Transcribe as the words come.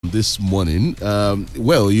this morning.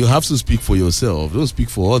 Well, you have to speak for yourself. Don't speak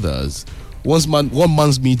for others. One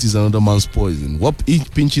man's meat is another man's poison. What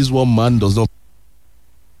each pinches one man does not.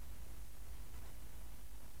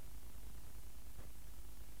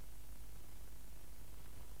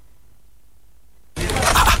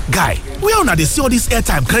 Guy, where una dey see all this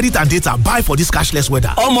airtime, credit and data buy for this cashless weather?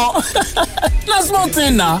 Omo, na small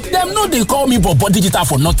thing na. Dem no dey call me bobo digital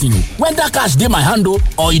for nothing. Whether cash dey my hand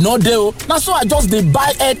or e no dey, na so I just dey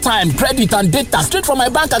buy airtime, credit and data straight from my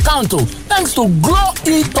bank account thanks to Glow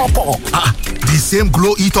e-top up. The same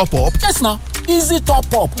Glow e-top up? Yes na, easy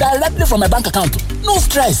top up directly from my bank account. No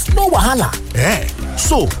stress, no wahala.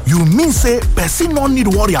 So you mean say person no need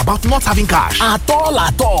worry about not having cash? At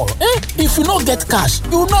all. If you no get cash,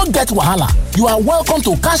 you no get wahala. You are welcome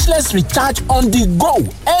to cashless recharge on the go,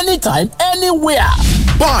 anytime, anywhere.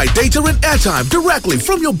 Buy data and airtime directly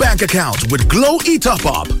from your bank account with Glow e-top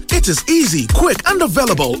up. It is easy, quick, and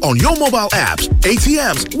available on your mobile apps,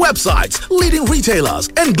 ATMs, websites, leading retailers,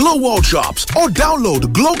 and Glow World shops. Or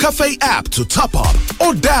download Glow Cafe app to top up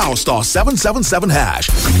or dial *777#.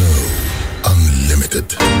 Glow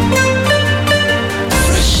Unlimited.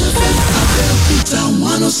 Fresh FM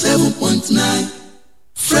 107.9.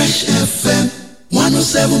 Fresh FM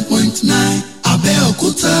 107.9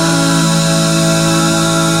 Abeokuta.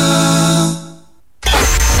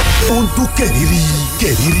 Ó ń dún kẹ̀rìírí,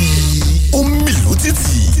 ó ń mìlú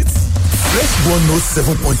títì. Fresh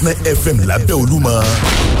 107.9 FM lábẹ́ Olúmọ.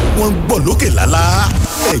 Wọ́n ń gbọ́ lókè lálá.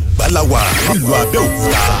 Ẹ̀gbá la wà nílùú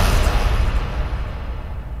Abẹ́òkúta.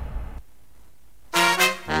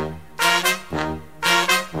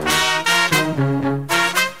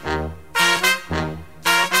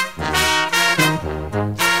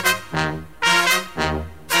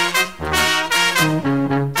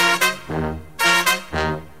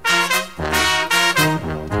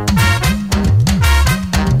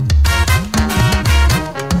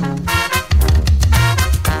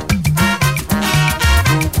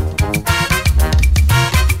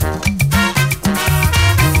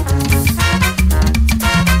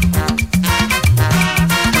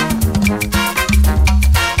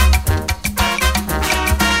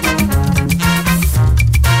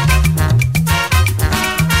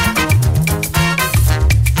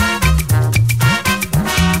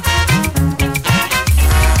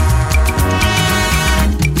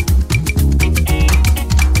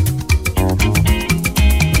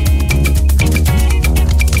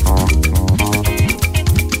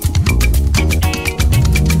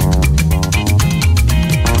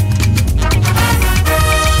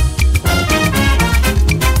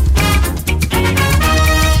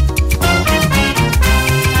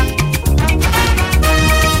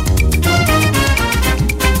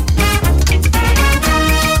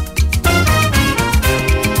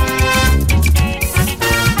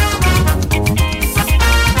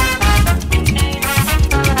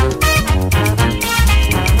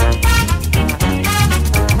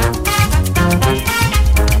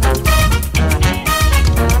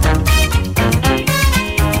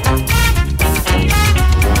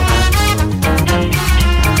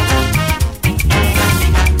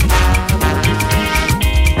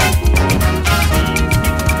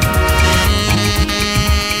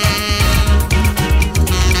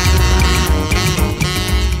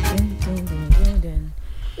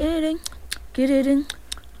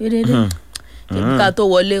 ká tó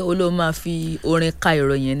wọlé o ló máa fi orin ka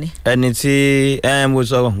ìròyìn ni. ẹni tí mo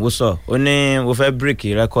sọ ó ní mo fẹ́ break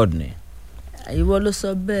record ni. ìwọ ló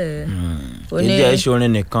sọ bẹ́ẹ̀. ìjẹ́ iṣẹ́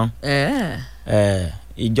orin nìkan.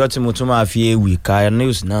 ìjọ tí mo tún máa fi ewì ka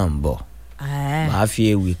news náà ń bọ̀. màá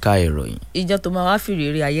fi ewì ka ìròyìn. ìjọ tó máa wá fi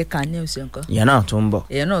rèrè ayé ka news nǹkan. ìyẹn náà tún ń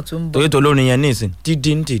bọ̀. torí tó lórin yẹn nísìn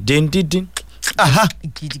dídín. Aha.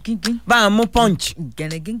 Bá a mú punch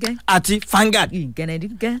àti Vanguard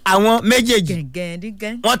àwọn méjèèjì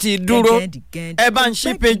wọ́n ti dúró ẹ bá ń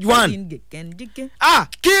ṣí page 1.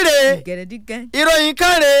 Kíre ìròyìn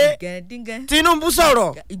káre Tinubu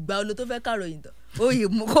sọ̀rọ̀. Ìgbà wo ló tó fẹ́ kàròyìn tán oyè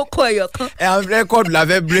mú kókó ẹyọ kan. Rẹ́kọ̀dù la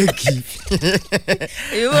fẹ́ bírèkì.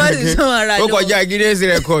 ìwọ sì sún ara lọ. ó kọjá Guinness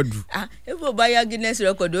rẹ́kọ̀dù. ifo bá yá Guinness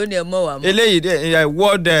rẹ́kọ̀dù ó ní ẹ mọ̀ wá mọ́. eléyìí dẹ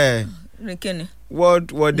world. Kíni.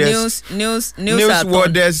 World wordest. News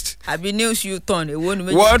wordest. Àbí news U-turn èwo ni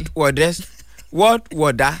méjì. World wordest. World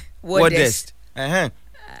wordest.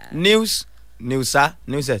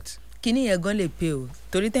 Newset. Kíni yẹn gan lè pé o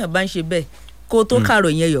torí tẹ̀ bá ń ṣe bẹ́ẹ̀ kó tó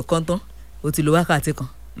kàròyìn ẹyọ kan tán o ti lo wákàtí kan.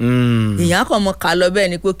 Èèyàn kàn mọ ká lọ bẹ́ẹ̀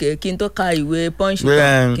ni pé kí n tó ka ìwé Punch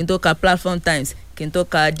kan kí n tó ka Platform Times kí n tó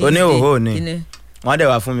ka Disney. Oníhòòhò ni wọ́n á dẹ̀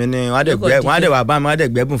wá fún mi ní wọ́n á dẹ̀ wá bá mi wọ́n á dẹ̀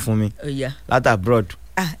gbẹ́bùn fún mi láti abroad.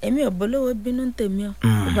 èmi ò bolówó bínú tèmi o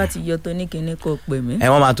ó bá ti yọ tó ní kinní kó pè mí.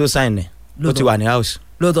 wọ́n máa tó sign ẹ̀ ó ti wà ní house.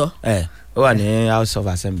 lóòótọ́. ó wà ní house of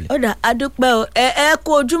assembly. ó dà adúpẹ́ o ẹ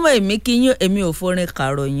kú ojúmọ́ èmi kí yín èmi ò forin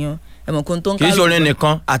kàrọ̀ yín ẹ mọ̀ kó tó ń kálukú. kì í ṣorin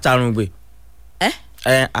nìkan àtàrùngbè.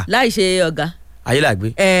 láì ṣe ọ̀gá. ayélàgbé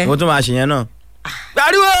mo tún máa ṣe yẹn náà.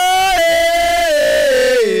 pariwo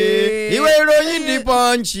ìwé ìròyìn di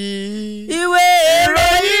pọ́ǹchì. ìwé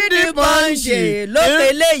ìròyìn di pọ́ǹchì lókè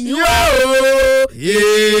léyìí wá o.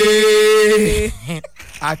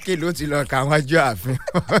 aké ló ti lọ kà wájú ààfin.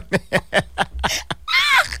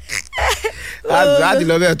 láti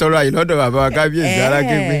lọ bẹ́ẹ̀ tọrọ àyè lọ́dọ̀ bàbá wa kábíyèsí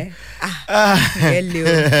alákégbé.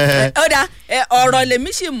 ó dà ọ̀rọ̀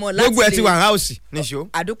lèmi sì mọ̀ láti lè. gbogbo ẹ ti wà háùsì níṣó.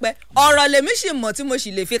 àdúpẹ́ ọ̀rọ̀ lèmi sì mọ̀ tí mo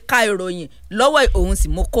sì lè fi ka ìròyìn lọ́wọ́ òun sì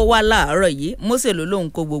mo kó wá láàárọ̀ yìí Mósè ló lóun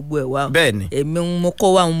kó gbogbo ẹ̀ wá. bẹ́ẹ̀ni èmi mo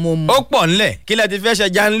kó wá mo mọ̀. ó pọ̀ ńlẹ̀ kí lẹ ti fẹ́ ṣe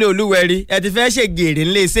já ńlẹ̀ olúwẹ̀rí ẹ ti fẹ́ ṣe gèrè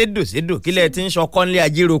ńlẹ̀ sédòsédò kí lẹ ti ń ṣọkọ́ ńlẹ̀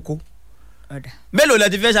ajíroko. mélòó lẹ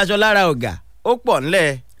ti fẹ́ ṣaṣọ lára ọ̀gà ó pọ̀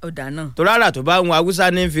ńlẹ̀. ọ̀dà náà. torí ara tó bá wọn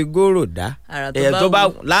Haúsá ní fi gòrò dá ẹ̀ tó bá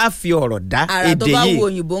láàfi ọ̀rọ̀ dá èdè yìí. ara tó bá wo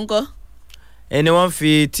òyìnbó ńkọ́. ẹni wọ́n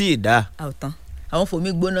fi tíì dá. àwòtán àwọn fòmí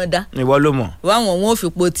gbóná dá. ìwọ ló mọ̀. wáwọn wọn ò fi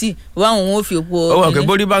po tíì wáwọn wọn ò fi po. ó wọ̀ pé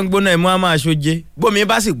bórí bá ń gbóná ẹ̀ mú a máa ṣoje bómi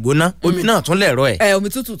bá sì gbóná omi náà tún lẹ̀rọ ẹ̀. omi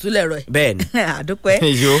tútù tún lẹ̀rọ ẹ̀. bẹ́ẹ̀ni. àdúpẹ́.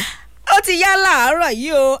 ó ti yá láàárọ̀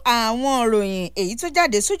yìí o àwọn ìròyìn èyí tó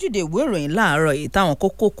jáde sójúde ìwé ìròyìn láàárọ̀ yìí táwọn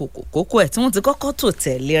kókó ẹ̀ tí wọ́n ti kọ́kọ́ tò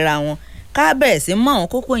tẹ̀léra wọn ká bẹ̀rẹ̀ sí mọ́ àwọn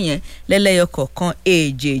kókó yẹn lẹ́lẹ́yọ kọ̀ọ̀kan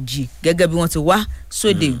èjèèjì gẹ́gẹ́ bí wọ́n ti wá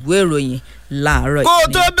sóde ìwé ìròyìn láàárọ̀ yìí. kó o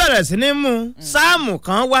tó bẹ̀rẹ̀ sí ní mú sáàmù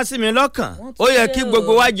kan wá sí mi lọ́kàn ó yẹ kí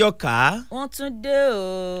gbogbo wa jọ kà á. wọ́n tún dé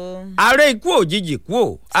o. ààrẹ ikú òjijì kú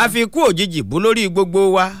o àfi ikú òjijì bú lórí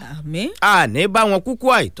gbogbo wa. àmín. àní bá wọn kúkú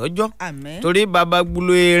àìtọ́jọ́. àmín. torí baba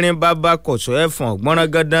gbulo erin baba kọ̀sọ̀ ẹ̀fọ̀n gbọ́nrán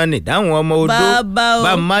gandan nìdáhùn ọmọ odó. bàbá o.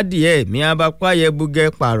 bá mádìí mi abapáyẹ bugẹ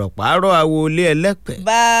pààrọ̀ àwo ilé ẹlẹ́pẹ̀.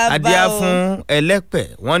 bàbá o. adíá fún ẹlẹ́pẹ̀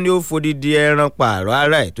wọ́n ní ó fodidi ẹran pààrọ̀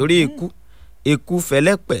ara ẹ̀ torí ikú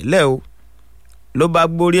fẹlẹ́pẹ̀ lẹ́ o ló bá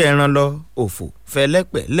gbórí ẹran lọ òfò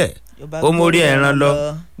fẹlẹ́pẹ̀ lẹ̀ ó mórí ẹran lọ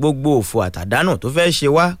gbogbo òfò àtàdánù tó fẹ́ ṣe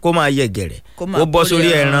wá kó máa yẹ gẹ̀rẹ̀ kó bọ́ sórí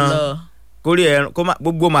ẹran kórí ẹran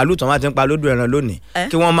gbogbo màálù tán wá ti ń pa lódò ẹran lónìí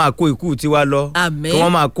kí wọ́n máa kó ikú tiwa lọ kí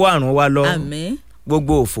wọ́n máa kó àrùn wa lọ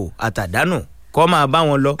gbogbo òfò àtàdánù kó máa bá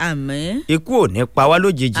wọn lọ ikú ò ní pa wá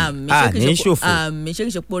lójijì àní ṣòfò. àmín ṣé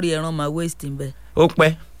kìí ṣe pórí ẹran máa waste ń bẹ. ó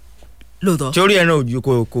pẹ́ lóòótọ́. torí ẹran òjò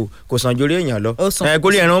kò sàn jórí èèyàn lọ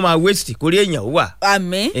kórí ẹran ó máa waste kórí èèyàn ó wà.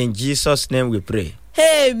 àmín. in Jesus name we pray.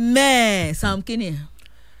 amen. Psalm kini.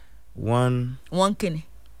 one kini.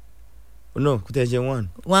 no kò tẹ́ ṣe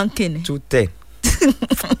one kini. 210.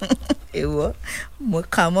 èèwọ̀ mo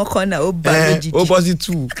kà mọ́ kọ́nà ó bá lójijì. ó bọ́ sí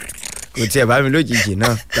 2 kò tiẹ̀ bá mi lójijì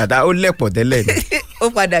náà tàtà ó lẹ̀pọ̀ tẹ́lẹ̀ ni. ó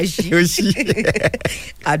padà ṣí. ó ṣí.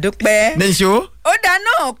 àdúpẹ́. níṣó. ó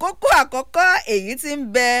dáná kókó àkọ́kọ́ èyí tí ń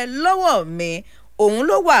bẹ lọ́wọ́ mi òun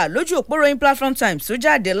ló wà lójú òpó ròyìn Platform Times tó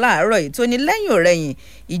jáde láàárọ̀ yìí tó ní lẹ́yìn ọ̀rẹ́yìn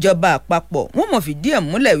ìjọba àpapọ̀ wọ́n mọ̀ fìdí ẹ̀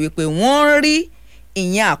múlẹ̀ wípé wọ́n ń rí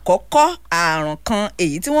ìyẹn àkọ́kọ́ àrùn kan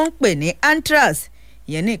èyí tí wọ́n ń pè ní anthrax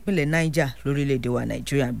ìyẹn ní ìpínlẹ̀ Niger lórílẹ̀‐èdè wa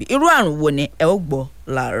Nàìjíríà bí irú àrùn wo ni ẹ ó gbọ́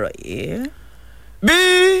láàárọ̀ yìí. bí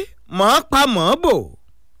mọ̀ pa mọ̀ bò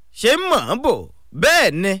ṣé mọ̀ bò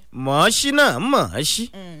bẹ́ẹ̀ ni mọ̀ ṣí náà mọ̀ ṣí.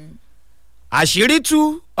 àṣírí tú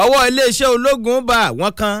ọwọ́ iléeṣẹ́ ológun bá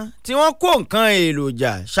àwọn kan tí wọ́n kó nǹkan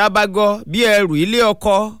èròjà ṣàbàgọ́ bí ẹrù ilé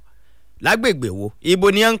ọkọ lágbègbè wo ibo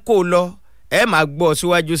ni ẹ ń kó lọ ẹ máa gbọ́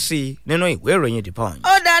síwájú sí i nínú ìwé ìròyìn The Punch.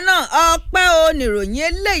 ó dáná ọpẹ́ o níròyìn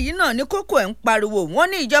eléyìí náà ní kókó ẹ̀ ń pariwo wọ́n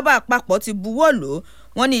ní ìjọba àpapọ̀ ti buwọ́ lò ó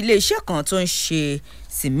wọ́n ní iléeṣẹ́ kan tó ń ṣe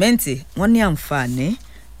sìmẹ́ǹtì wọ́n ní àǹfààní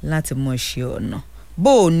láti mọ̀ ṣe ọ̀nà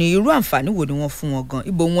bó o ní irú àǹfààní wo ni wọ́n fún wọn gan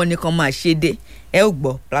ibo wọn nìkan máa ṣe dé ẹ ó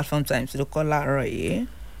gbọ́ Platform Times ló kọ láàárọ̀ yìí.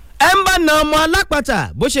 ẹ ń bá na ọmọ alápàtà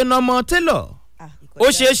bó ṣe na ọmọ télọ̀ ó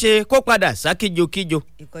ṣeé ṣe kó padà sá kíjokíjo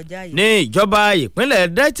ní ìjọba ìpínlẹ̀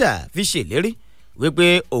Delta fi ṣèlérí wípé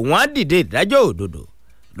òun á dìde ìdájọ́ òdodo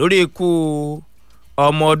lórí ikú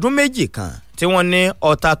ọmọ ọdún méjì kan tí wọ́n ní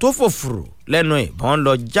ọ̀tá tó fòfurù lẹ́nu ìbọn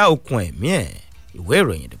lọ já okùn ẹ̀mí ẹ̀ ìwé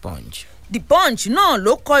ìròyìn The Punch. The Punch náà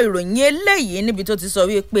ló kọ ìròyìn eléyìí níbi tó ti sọ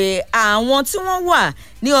wípé àwọn tí wọ́n wà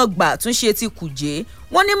ní ọgbà àtúnṣe ti Kùjé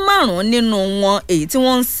wọ́n ní 5 nínú wọn èyí tí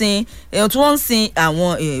wọ́n ń sin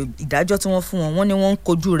àwọn ìdájọ́ tí wọ́n fún wọn wọ́n ní wọ́n ń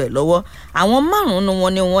kojú rẹ̀ lọ́wọ́ àwọn 5 nínú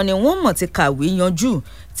wọn ni wọ́n mọ̀ ti kàwé yanjú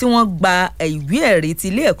tí wọ́n gba ìwé ẹ̀rí ti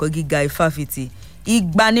ilé ẹ̀kọ́ gíga ìfáfitì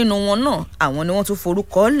 2 nínú wọn náà àwọn ni wọ́n tún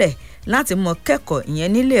forúkọ lẹ̀ láti mọ kẹ́kọ̀ọ́ ìyẹn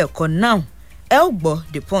nílé ẹ̀kọ́ náà ẹ ó gbọ́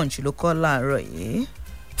The Punch ló kọ láàárọ̀ yìí.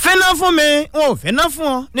 fínà fún mi wọn ò fínà fún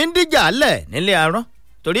ọ ní díjà alẹ nílé arọ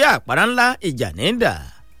torí àpárá ńlá ìjà ní dà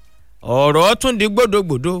ọ̀rọ̀ tún di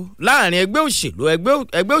gbódògbòdò láàrin ẹgbẹ́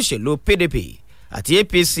òṣèlú PDP àti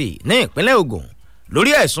APC ní ìpínlẹ̀ Ògùn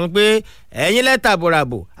lórí ẹ̀sùn pé ẹ̀yin lẹ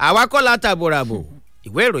tàbòràbò àwa kọ́ la tàbòràbò.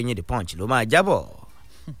 ìwé ìròyìn The Punch ló máa jábọ̀.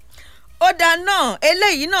 ó dáa náà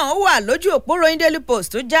eléyìí náà wà lójú òpó ròyìn Daily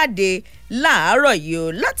Post tó jáde láàárọ̀ yìí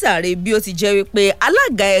o látàrí bí ó ti jẹ́ wípé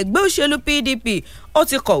alága ẹgbẹ́ òṣèlú PDP ó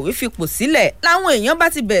ti kọ̀wé fipò sílẹ̀ láwọn èèyàn bá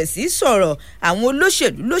ti bẹ̀rẹ̀ sí sọ̀rọ̀ àwọn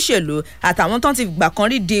olóṣèlú àtàwọn tó ti gbà kan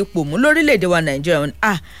rí di ipò mú lórílẹ̀‐èdè wa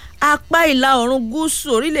Nàìjíríà apá ìlà oòrùn gúúsù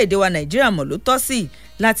orílẹ̀‐èdè wa Nàìjíríà mọ̀ ló tọ́ sí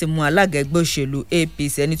láti mú alága ẹgbẹ́ òṣèlú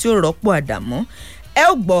APC ẹni tí ó rọ́pò Àdàmú. ẹ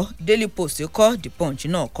ó gbọ́ Daily Post kọ́ The Punch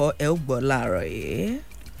náà kọ́ ẹ ó gbọ́ láàárọ̀ yìí.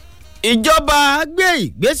 ìjọba gbé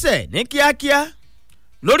ìgbésẹ̀ ní kíákíá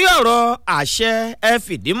lórí ọ̀rọ̀ àṣẹ ẹ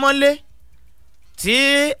fìdímọ́lé tí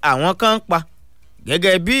àwọn kan ń pa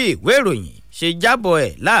gẹ́gẹ́ bí ìwé ìròyìn ṣe jábọ̀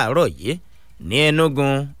ẹ̀ láàárọ̀ yìí ní Enugu.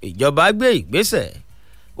 ìjọba gbé ìgbésẹ̀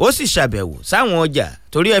ó sì ṣàbẹ̀wò sáwọn ọjà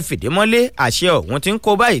torí ẹ fìdímọ́lé àṣẹ ọ̀hún tí ń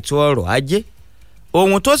kó bá ètò ọrọ̀ ajé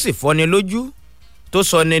ohun tó sì fọ́ni lójú tó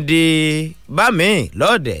sọ ni di bá mi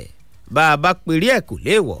lọ́ọ̀dẹ̀ bá a bá perí ẹ̀ kò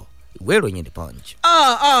léèwọ̀. ìwé ìròyìn The Punch.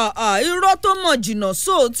 irọ́ tó mọ̀ jìnnà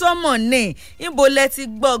sóòótọ́ mọ̀ ní ibo lẹ ti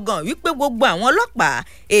gbọ̀ngàn wípé gbogbo àwọn ọlọ́pàá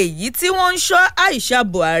èyí tí wọ́n ń ṣọ́ Aisha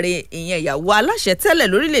Buhari ìyẹn ìyàwó aláṣẹ tẹ́lẹ̀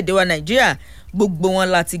lórílẹ̀‐èdè wa Nàìjíríà gbogbo wọn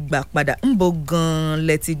láti gbà padà ń bo gan-an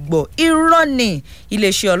lẹ ti gbọ́ irọ́ ní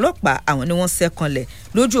iléeṣẹ́ ọlọ́pàá àwọn ni wọ́n ṣẹ́kànlẹ̀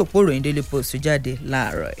lójú òpó ròyìn Daily Post jáde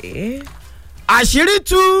láàárọ̀ yìí. àṣírí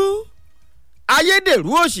tú ayédèrú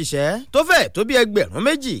òṣìṣẹ́ tó fẹ́ tó bí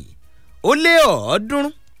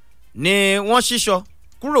 2,200 ni wọ́n ṣíṣọ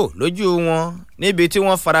kúrò lójú wọn níbi tí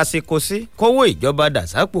wọ́n farasíkò sí kówó ìjọba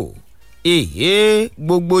dàsápò.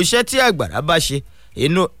 gbogbo iṣẹ́ tí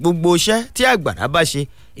àgbàrá bá ṣe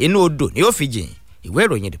inú odò ni ó fi jìn. ìwé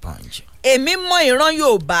ìròyìn The Punch. èmi mọ ìran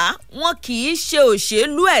Yorùbá wọn kì í ṣe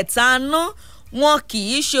òṣèlú ẹ̀tanú wọn kì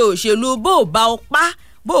í ṣe òṣèlú bó o bá o pa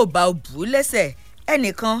bó o bá o bù ú lẹ́sẹ̀.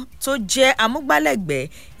 ẹnìkan tó jẹ́ amúgbálẹ́gbẹ̀ẹ́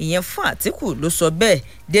ìyẹn fún Àtíkù ló sọ bẹ́ẹ̀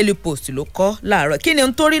Daily Post ló kọ láàárọ̀ kí ni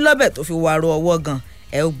n tó rí lọ́bẹ̀ tó fi wàrò ọwọ́ gan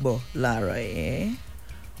ẹ ó gbọ́ láàárọ̀ yẹn.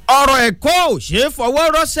 ọ̀rọ̀ ẹ̀kọ́ ò ṣeé fọwọ́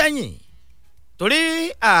rọ́ sẹ́yìn torí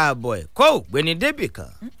ààbọ̀ ẹ̀kọ́ ò gbéni débì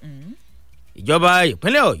kan. ìjọba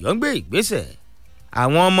ìpínlẹ̀ Ọ̀yọ́ ń gbé ìgbésẹ̀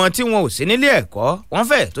àwọn ọmọ tí wọn ò sí nílé ẹ̀kọ́ wọ́n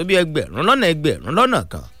fẹ́ tó bí 1,000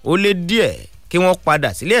 kan ó lé díẹ̀ kí wọ́n padà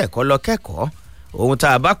sílé ẹ̀kọ́ lọ kẹ́kọ̀ọ́ ohun tá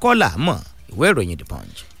a bá kọ́ là á mọ̀. ìwé ìròyìn The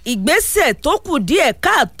Punch. ìgbésẹ̀ tó kù díẹ̀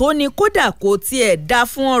káàtó ni kódà kò tiẹ̀ dá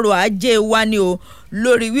fún ọrọ̀ ajé wa ni o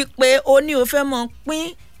lórí wípé ó ní o fẹ́ mọ pín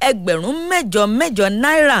 8,000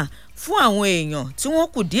 náírà fún àwọn èèyàn tí wọ́n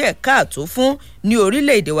kù díẹ̀ káàtó fún ní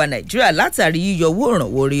orílẹ̀-èdè wa Nàìjíríà látàrí yíyọwó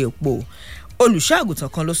ìrànwọ́ orí epo. olùṣọ́àgùntàn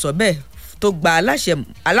kan ló sọ bẹ́ẹ̀ tó gba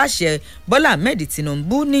aláṣẹ Bọ́lá Ahmed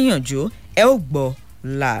Tinubu níyànjú ẹ ó gbọ́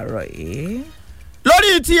láàárọ̀ yìí.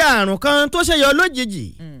 lórí ti àrùn kan tó ṣẹyọ lójijì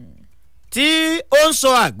tí ó ń sọ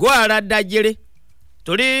àgọ́ ara dájere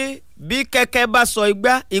torí bí kẹ́kẹ́ bá sọ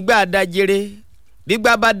igbá dájere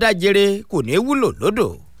gbígbá bá dájere kò ní wúlò lódò.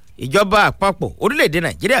 ìjọba àpapọ̀ orílẹ̀-èdè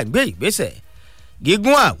Nàìjíríà ń gbé ìgbésẹ̀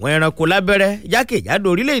gígún àwọn ẹranko lábẹ́rẹ́ jákèjádò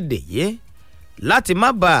orílẹ̀-èdè yìí láti má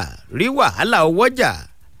bàa rí wàhálà ọwọ́jà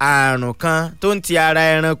àrùn kan tó ń ti ara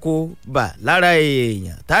ẹranko bà lára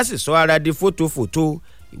èèyàn tá a sì sọ ara di fótófótó.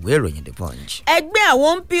 ìwé ìròyìn The Punch. ẹgbẹ́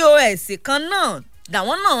àwọn POS kan náà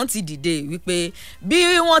làwọn náà ti dìde wípé bí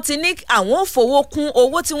wọ́n ti ní àwọn ò fowó kún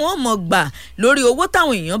owó tí wọ́n mọ̀ gbà lórí owó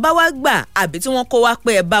táwọn èèyàn bá wá gbà àbí tí wọ́n kó wá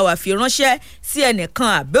pé ẹ bá wa fi ránṣẹ́ sí ẹnìkan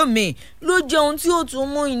àbẹ́òmí ló jẹ́ ohun tí ó tún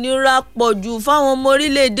mú ìnira pọ̀ jù fáwọn ọmọ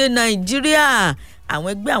orílẹ̀-èdè Nàìjíríà. àwọn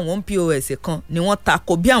ẹgbẹ́ àwọn POS kan ni wọ́n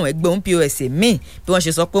tako bí àwọn ẹgbẹ́ POS míì bí wọ́n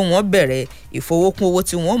ṣe sọ pé wọ́n bẹ̀rẹ̀ ìfowókún owó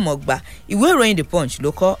tí wọ́n mọ̀ gbà. ìwé ìròyìn The Punch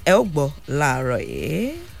ló kọ ẹ ó gbọ́ láàárọ̀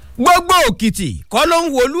yìí. gbogbo òkìtì kọ́ ló ń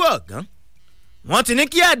wolú ọ̀gán wọ́n ti ní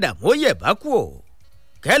kí Àdàmú ó yẹ̀ bá kú o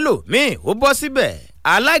kẹ́lòmíì ó bọ́ síbẹ̀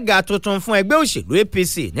alága tuntun fún ẹgbẹ́ òṣèlú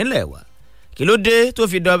APC nílẹ̀ wa kí ló dé tó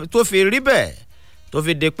fi rí bẹ́ẹ̀ tó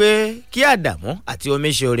fi de pé kí Àdàmú àti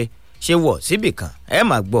Omiṣore ṣe wọ̀ síbì kan ẹ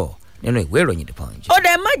máa gbọ́ nínú ìwé ìròyìn The Punch. ó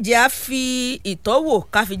dẹ má jẹ́ à fi ìtọ́wò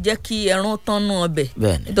ká fi jẹ́ kí ẹran tán nú ọbẹ̀.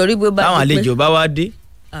 bẹ́ẹ̀ni nítorí pé bá táwọn àlejò bá wá dé.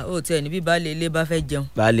 ó tiẹ̀ ní bí baálé ilé bá fẹ́ jẹun.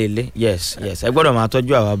 baálé ilé yes ẹ gbọ́dọ̀ máa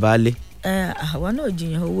tọ́jú àwa baálé. àwa náà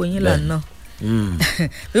jiyàn owó yín là náà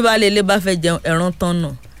bí baálé ilé bá fẹ́ jẹun ẹran tán nù.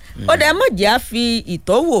 ó dẹ má jẹ́ à fi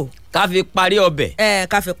ìtọ́wò ká fi parí ọbẹ̀.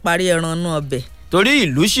 ká fi parí ẹran nú ọbẹ̀. torí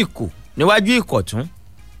ìlú sì kù níwájú Ìkọ̀tún.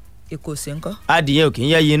 Ìkòsí ńkọ́. adìyẹ ò kì í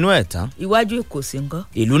yẹ inú ẹ̀ tán. iwájú Ìkòsí ńkọ́.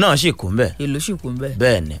 ìlú náà sì kún bẹ́ẹ̀. ìlú sì kún bẹ́ẹ̀.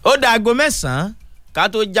 bẹ́ẹ̀ni ó da aago 9 ká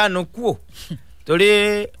tó jánu kú ò torí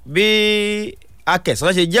bí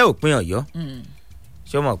Akẹ̀sán ṣe jẹ́ òpin Ọ̀yọ́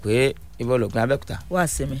ṣé o mọ̀ pé ibo lòpin Abẹ́òkúta. wá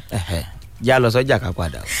sí mi. já lọ sọ́jà ká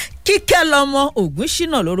padà. Kíkẹ́ lọmọ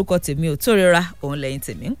Ògúnṣínà lórúkọ tèmi ò tó rira òun lẹ́yìn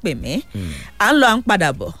tèmi ń pè mí. à ń lọ à ń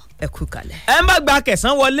padà bọ̀ ẹ kú kalẹ̀. ẹ má gba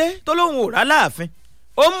kẹsàn-án wọlé tó lóun ò rà láàfin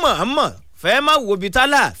ó mọ̀ fẹ́ má wo ibi tá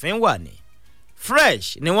láàfin wà ní.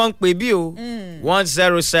 Fresh ni wọ́n ń pè bí o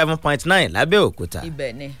 107.9 lábẹ́òkúta.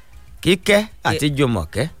 ibẹ̀ ni. Kíkẹ́ àti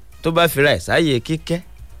Jùmọ̀kẹ́ tó bá fira ẹ̀ sáyé Kíkẹ́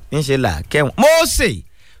ńṣe là kẹ́wọ̀n. Mósè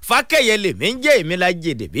Fákẹ́yẹ lèmi ń jẹ́ èmi la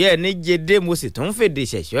jèdè bí ẹni jèdè mo sì tún fèdè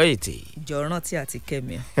ṣẹ̀ṣọ́ ètè. jọ rántí àti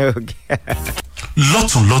kẹ́mi.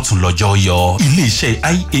 lọ́tùnlọ́tùn lọ́jọ́ yọ iléeṣẹ́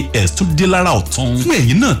IAS tún dé lára ọ̀tún fún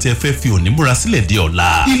ẹ̀yin náà tẹ́ fẹ́ fi òní múra sílẹ̀ dé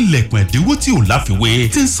ọ̀la. ilẹ̀kùn ẹ̀dínwó tí ò láfiwé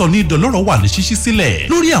tí ń sọ ní dọlọ́rọ̀ wà ní ṣíṣí sílẹ̀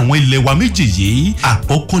lórí àwọn ilẹ̀ wa méjì yìí.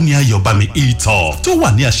 àkọ́kọ́ ni Ayọ̀bámi Etop tó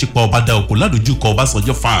wà ní àṣepọ̀ ọbàdà òkú ládojúkọ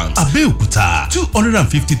Ọbásanjọ́ farms Abẹ́òkúta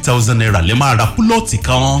 250,000 naira lẹ́ máa ra púlọ̀tì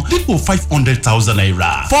kan dípò 500,000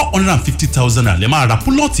 naira 450,000 naira lẹ́ máa ra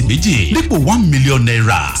púlọ̀tì méjì dípò 1 million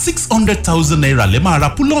naira 600,000 naira lẹ́ máa ra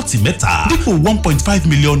púlọ̀tì mẹ́ta dípò 1.5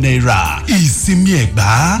 million naira. ìsinmi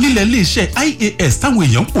ẹ̀gbá nílẹ̀ iléeṣẹ́ IAS táwọn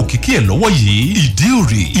èèyàn ń pò kíkí ẹ̀ lọ́wọ́ yìí. ìdí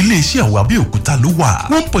òrì iléeṣẹ́ àwọn Abẹ́òkúta ló wà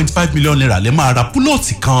 1.5 million naira lẹ́ máa ra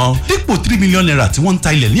púlọ̀tì kan dípò 3 million naira tí wọ́n ń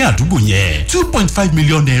ta ilẹ̀ ní àdúgbò yẹn. 2.5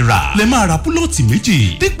 million naira lẹ́ máa ra púlọ̀tì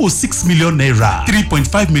méjì dípò 6 million naira.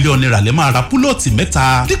 3.5 million naira lẹ́ máa ra púlọ̀tì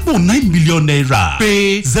mẹ́ta dípò 9 million naira.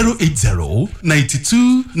 pé 080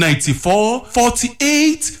 92 94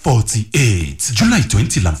 48 48. July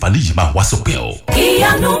 20 làǹfààní yìí máa wá sópin o.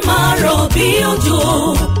 ìyanu máa rọ̀ bí òjò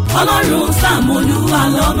Ọlọ́run Sàmúlú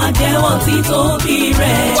àlọ́ máa jẹ́wọ́ títóbi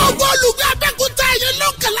rẹ̀. gbogbo olùgbé Abẹ́òkúta ẹ̀yìn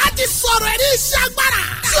lókè láti sọ̀rọ̀ ẹ̀rí iṣẹ́ agbára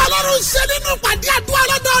tí Ọlọ́run ṣe nínú pàdé àdúrà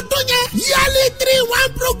lọ́dọọdún yẹn yearly 3-1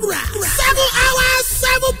 program 7 hours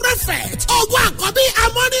 7 prophet ogun àkọ́bí a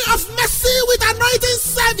morning of mercy with anointing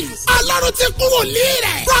service Ọlọ́run ti kún wòlíì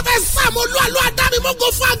rẹ̀ prophet Sàmúlú àlọ́ adámímọ́gò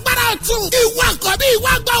fún agbára ọ̀tun ìwọ àkọ́bí ìwọ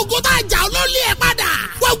àgbà ògùn tá a jà olólè ẹ̀ padà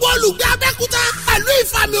gbogbo olùgbé Abẹ́òkúta pẹ̀lú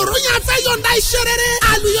ìfàmì òròyìn afẹ́ yọ̀ǹda iṣẹ́ rere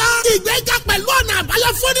àlùyọ ìgbéga pẹ̀lú ọ̀nà àbáyọ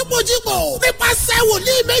fún onímọ̀jìbò nípasẹ̀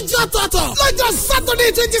wòlíì méjì ọ̀tọ̀ọ̀tọ̀ lọ́jọ́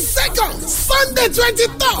Saturday 22nd Sunday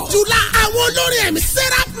 23rd July àwọn olórin ẹ̀mí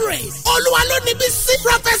sarah praise olúwa ló níbi sí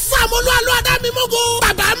Professor Sàmúlú àlọ́ adámímọ́gò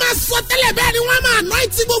bàbá máa sọ tẹ́lẹ̀ bẹ́ẹ̀ ni wọ́n máa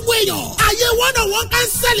anoint gbogbo èèyàn ayé one-on-one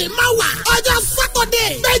counseling máa wà ọjọ́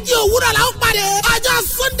Saturday méjì òwúrọ̀ la ó parí ọjọ́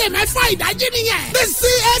Sunday mẹ́fà ìdájí nìyẹn the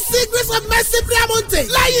CAC Grace of Mercy prayer mountain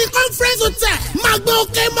lẹ́yìn conference hotel magbe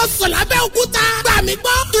òkè mọ́sọ̀lá Abẹ́òkúta gbàmí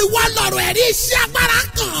gbọ́ ìwọ lọ̀rọ̀ ẹ̀rí iṣẹ́ agbára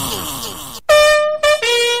kan.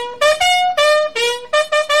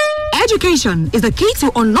 Education is the key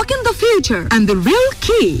to unlocking the future, and the real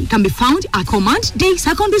key can be found at Command Day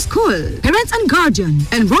Secondary School. Parents and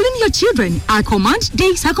guardians, enrolling your children at Command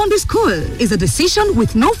Day Secondary School is a decision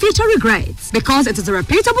with no future regrets, because it is a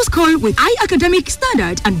reputable school with high academic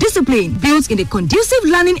standard and discipline, built in a conducive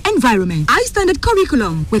learning environment, high standard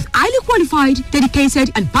curriculum with highly qualified, dedicated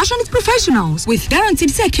and passionate professionals with guaranteed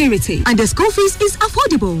security, and the school fees is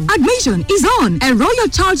affordable. Admission is on. Enroll your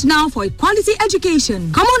child now for a quality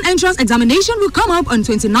education. Common entrance examination will come up on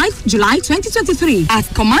 29th July 2023 at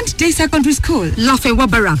Command Day Secondary School, Lafenwa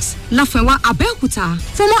Barracks, Lafenwa, Abeokuta.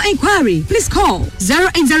 For more inquiry, please call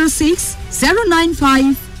 0806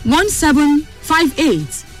 095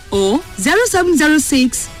 1758 or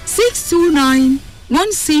 0706 629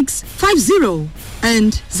 1650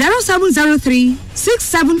 and 0703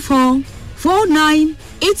 674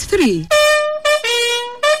 4983.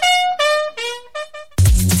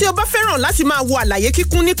 Tí o bá fẹ́ràn láti máa wo àlàyé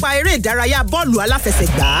kíkún nípa eré ìdárayá bọ́ọ̀lù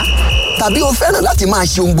aláfẹsẹ̀gbá. Tàbí o fẹ́ràn láti máa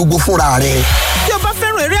ṣe ohun gbogbo fúnra rẹ̀. Tí o bá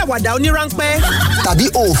fẹ́ràn eré àwàdà oníránpẹ́. Tàbí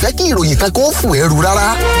o ò fẹ́ kí ìròyìn kan kó fò ẹrù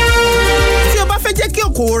rárá. Tí o bá fẹ́ jẹ́ kí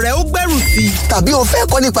okòwò rẹ ó gbèrú sí i. Tàbí o fẹ́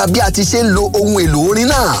kọ́ nípa bí a ti ṣe ń lo ohun èlò orin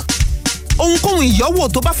náà. Ohunkóhun ìyọ́wò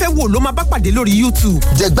tó bá fẹ́ wò ló máa bá pàdé lórí YouTube.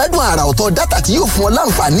 Jẹ̀gbádùn àrà ọ̀tọ̀ dátà tí yóò fún ọ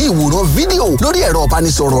láǹfààní ìwòran fídíò lórí ẹ̀rọ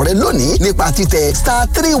ìbánisọ̀rọ̀ rẹ lónìí nípa títẹ̀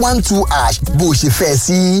 *312# bó o ṣe fẹ́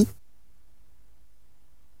sí.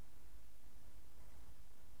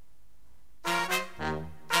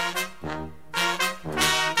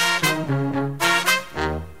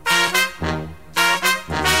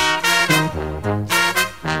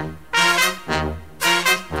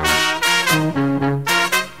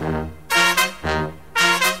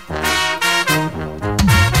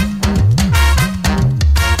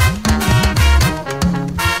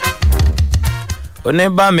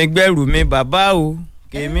 oníbàmí gbẹrù mi bàbá o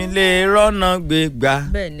kèmí lè rọ́nà gbé gbà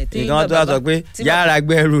nǹkan tó wá sọ pé yára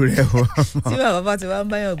gbẹrù rẹ o. tí bàbá bá ti wá ń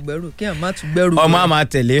báyọ̀ gbẹrù kí ẹ̀ má tún gbẹrù. ọmọ àmà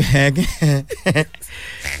tẹ̀lé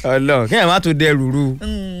ọlọ kí ẹ̀ má tún dẹrù rú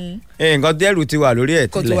nǹkan dẹrù ti wà lórí ẹ̀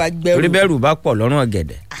tẹ́lẹ̀ torí bẹ́rù bá pọ̀ lọ́rùn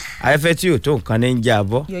ọ̀gẹ̀dẹ̀. afẹ́fẹ́ tí ò tó nǹkan ní ń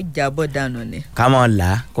jábọ́. yóò jábọ́ dànù ni. ká máa là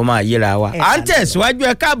á kó máa yíra wa. à ń tẹ̀síwájú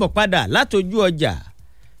ẹ káàbọ̀ padà látọjú ọjà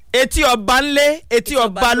etí ọba ńlé etí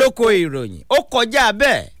ọba lóko ìròyìn ó kọjá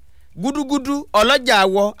bẹ́ẹ̀ gúdúgúdú ọlọ́jà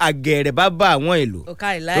awọ àgẹ̀rẹ̀ bá bá àwọn èlò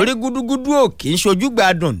torí gúdúgúdú ò kì í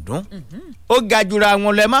ṣojúgba dùndún ó ga jura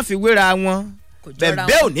wọn lọ ẹ má fi wéra wọn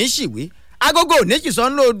bẹ̀bẹ̀ ò ní ṣìwé agogo ò ní ṣìṣọ́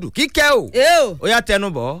ńlọ́ọ̀dù kíkẹ́ ò ó yá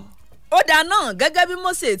tẹnubọ̀. ó dáa náà gẹ́gẹ́ bí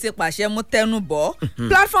Mósè ti pàṣẹ mú tẹnubọ̀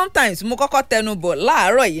Platform Times mú kọ́kọ́ tẹnubọ̀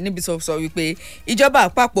láàárọ̀ yìí níbi sọ wípé ìjọba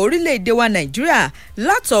àpapọ̀ orílẹ̀-èdè wa Nàìjíríà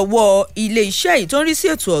látọwọ́ ilé-iṣẹ́ yìí tó ń rí sí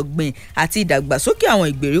ètò ọ̀gbìn àti ìdàgbàsókè àwọn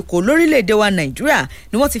ìgbèríko lórílẹ̀-èdè wa Nàìjíríà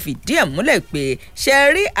ni wọ́n ti fìdí ẹ̀ múlẹ̀ pé ṣe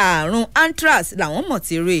rí àrùn anthrax làwọn mọ̀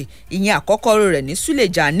ti rí ìyẹn àkọ́kọ́ rẹ̀ ní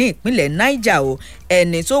Suleja ní ìpínlẹ̀ Niger o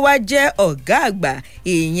ẹni tó wá jẹ́ ọ̀gá àgbà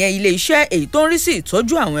ìyẹn ilé-iṣẹ́ èyí tó ń rí sí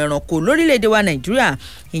ìtọ́jú àwọn ẹranko lórílẹ̀-èdè wa Nàìjíríà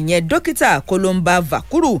ìyẹn dókítà Kolomba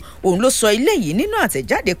Vakuru òun ló sọ ilé yìí nínú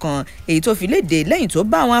àtẹ̀jáde kan èyí tó fi léde lẹ́yìn tó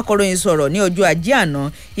bá àwọn akọ̀ròyìn sọ̀rọ̀ ní ọjọ́ Ajé àná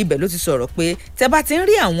ibẹ̀ ló ti sọ̀rọ̀ pé tẹ́ bá ti ń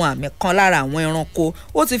rí àwọn àmì kan lára àwọn ẹranko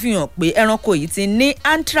ó ti fi hàn pé ẹranko yìí ti ní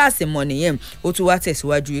anthrax mọ̀ nìyẹn ó tún wá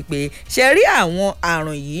tẹ̀síwájú wípé ṣe rí àwọn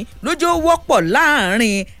àrùn yìí lójó wọ́pọ̀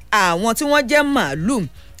láàárín àwọn tí wọ́n jẹ́ màálù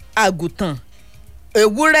àgùntàn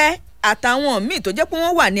ewúrẹ́ àtàwọn míì tó jẹ́ pé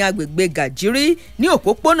wọ́n wà ní agbègbè Gàjírí ní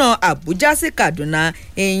òpópónà Àbújá sí Kaduna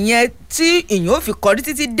ìyẹn tí ìyẹn ò fi kọrí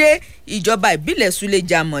títí dé ìjọba ìbílẹ̀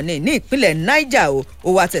Suleja mọ̀nì ní ìpínlẹ̀ Niger o ó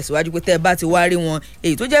wá tẹ̀síwájú pé tẹ́ bá ti wá rí wọn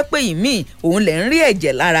èyí tó jẹ́ pé ìmíì òun lẹ̀ ń rí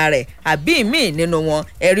ẹ̀jẹ̀ lára rẹ̀ àbí ìmíì nínú wọn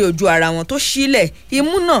ẹ̀rí ojú ara wọn tó sílẹ̀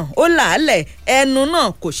imú náà ó làálẹ̀ ẹnu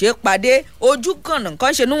náà kò ṣeé padé ojú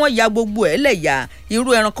kan ṣe ni wọ́n ya gbogbo ẹ̀ lẹ̀yà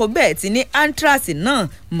irú ẹranko bẹ́ẹ̀ ti ní anthrax náà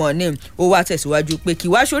mọ̀nì ó wá tẹ̀síwájú pé kì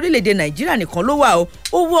wá sórílẹ̀-èdè Nàìjíríà nìkan ló wà o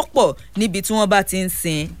ó wọ́pọ̀ níbi tí wọ́n bá ti ń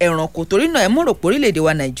sin ẹranko torí náà ẹ mọ̀ rò pé orílẹ̀-èdè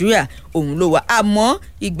wa Nàìjíríà òun ló wà àmọ́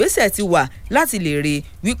ìgbésẹ̀ ti wà láti lè rí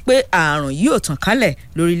wípé àrùn yìí ò tàn kálẹ̀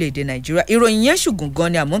lórílẹ̀‐èdè Nàìjíríà ìròyìn yẹn ṣùgbọ́n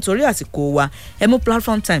gan ni àmọ́ nítorí àsìkò wa ẹ mú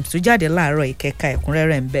Platform Times tó jáde láàárọ̀ ìkẹ́ka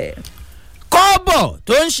ẹ̀kúnrẹ́rẹ́ ń bẹ̀. kọ́bọ̀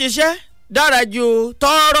tó ń ṣiṣẹ́ dára ju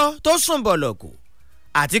tọ́ọ́rọ́ tó sùn bọ̀lọ̀kù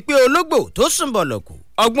àti pé ológbò tó sùn bọ̀lọ̀kù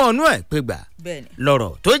ọgbọ́n inú ẹ̀ pé gbà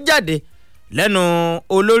lọ́rọ̀ tó jáde lẹ́nu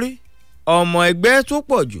olórí ọmọ ẹgbẹ́ tó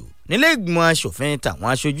pọ̀ jù nílé ìgbìmọ̀ asòfin tàwọn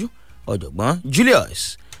aṣojú ọ̀jọ̀gbọ́n Julius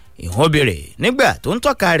ìhóbèrè nígbà tó ń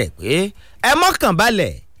tọ́ka rẹ̀ pé ẹ mọ́kàn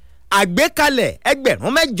balẹ̀ àgbékalẹ̀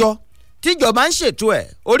 8,000 tíjọba ń ṣètò ẹ̀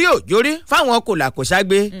orí òjórí fáwọn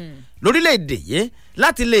kòlàkòṣágbé lórílẹ̀‐èdè yìí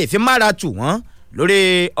láti lè fi mára tù wọ́n lórí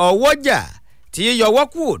ọwọ́jà tí yọwọ́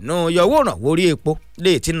kù nù yọwọ́ ìrànwọ́ orí epo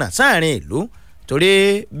lè ti nà sáàrin ìlú torí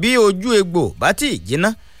bí ojú egbò bá ti jiná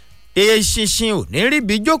eṣinṣin ò ní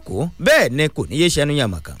ríbi jókòó bẹ́ẹ̀ ni kò ní yé ṣẹnu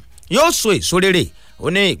yàmàkàn yóò so èso rere ó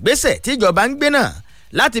ní ìgbésẹ̀ tíjọba ń gbé náà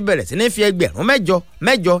láti bẹ̀rẹ̀ sí ní fi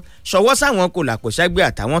 8,000 ṣọwọ́ sáwọn kòlàkòṣágbé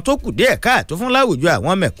àtàwọn tó kù díẹ̀ káàtó fún láwùjọ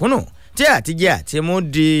àwọn mẹ̀kúnnù tí àtijẹ́ àti mú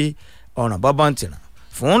di ọ̀ràn bọ́bọ́n tìràn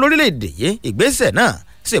fún lórílẹ̀‐èdè yìí ìgbésẹ̀ náà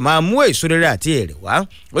sì máa mú èso rere àti èrè wá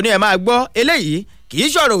ó ní ẹ máa gbọ́ eléyìí kì í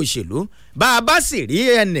ṣọ̀rọ̀ òṣèlú bá a bá sì rí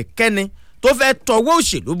ẹnikẹ́ni tó fẹ́ tọwọ́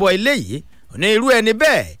òṣèlú bọ eléyìí ó ní irú ẹni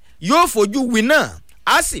bẹ́ẹ̀ yóò fojú wí náà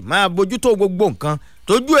á sì máa bójútó gbogbo nǹkan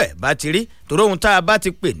tójú ẹ̀ bá ti rí torí ohun tá a bá ti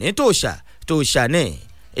pè ní tòṣà ní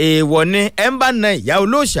èèwọ̀ ni ẹ ń bá na ìyá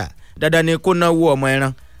olóòṣà dandan ni kó náwó ọmọ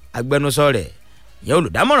ẹran agbẹnusọ rẹ̀ ìyẹn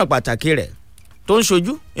olùdámọ̀ràn pàtàkì rẹ̀ tó ń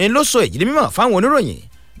ṣojú ń ló sọ èyí ní mímọ̀ fáwọn oníròyìn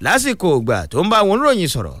lásìkò ìgbà tó ń bá àwọn oníròyìn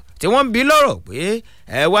sọ̀rọ̀ tí wọ́n ń bi lọ́rọ̀ pé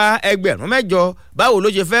ẹ wá 8,000 báwo ló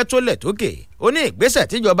ṣe fẹ́ tólẹ̀ tókè ó ní ìgbésẹ̀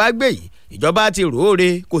tíjọba gbé yìí ìjọba ti ròóre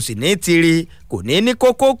kò sì ní tiri kò ní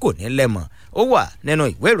kókó kò ní lẹ́mọ̀ ó wà nínú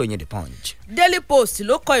ìwé ìròyìn The Punch. Daily Post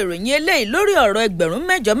ló kọ ìròyìn eléyìí lórí ọ̀rọ̀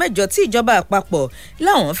 8,000 tí ìjọba àpapọ̀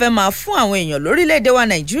láwọn fẹ́ máa fún àwọn èèyàn lórílẹ̀‐èdè wa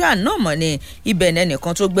Nàìjíríà náà mọ̀ ní ibẹ̀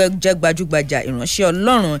nẹ́nìkan tó jẹ́ gbajúgbajà ìránṣẹ́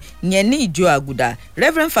Ọlọ́run yẹn ní ìjọ àgùdà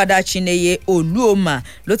Reverend Father Chineye Oluoma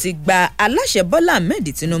ló ti gba aláṣẹ Bọ́lá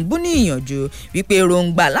Ahmed Tinubu ní ìyànjú wípé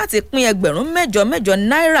èròǹgbà láti pín 8,000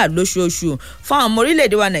 náírà lóṣooṣù fún àwọn ọmọ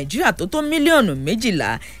orílẹ̀‐èdè wa Nàìjíríà tó tó mílíọ̀nù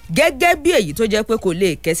 12 gẹ́gẹ́ bí èyí tó jẹ́ pé kò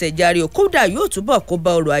lè kẹsẹ̀ járe kódà yóò túbọ̀ kó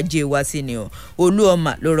bá ọrọ̀ ajé wa sí ni o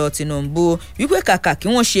Olúọmà ló rọ Tinubu wípé kàkà kí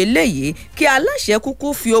wọ́n ṣe léyìí kí aláṣẹ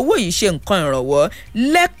kúkú fi owó yìí ṣe nǹkan ìrànwọ́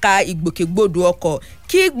lẹ́ka ìgbòkègbodò ọkọ̀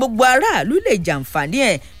kí gbogbo aráàlú lè jàǹfààní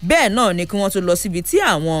ẹ̀ bẹ́ẹ̀ náà ni kí wọ́n tún lọ síbi tí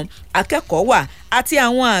àwọn akẹ́kọ̀ọ́ wà àti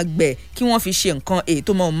àwọn àgbẹ̀ kí wọ́n fi ṣe nǹkan èyí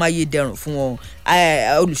tó máa máyé dẹrùn fún wọn.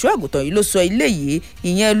 Olùṣọ́ àgùntàn yìí ló sọ ilé yìí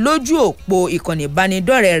ìyẹn lójú òpó ìkànnì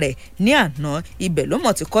ìbánidọ́rẹ̀ẹ́ rẹ̀ ní àná ibẹ̀ ló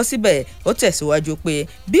mọ̀ ti kọ́ síbẹ̀ ó tẹ̀síwájú pé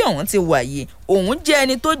bí òun ti wà yìí òun jẹ́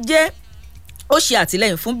ẹni tó jẹ́ ó ṣe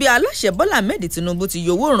àtìlẹ́yìn fún bí aláṣẹ Bọ́lá Ahmed Tinubu ti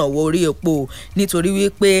yọ owó ìrànwọ́ orí epo nítorí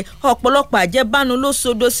wípé ọ̀pọ̀lọpọ̀ àjẹbánu ló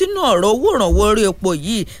sodo sínú ọ̀rọ̀ owó ìrànwọ́ orí epo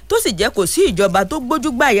yìí tó sì jẹ́ kò sí ìjọba tó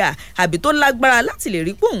gbójúgbàyà àbí tó lágbára láti lè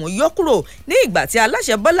rí pé òun yọ kúrò ní ìgbà tí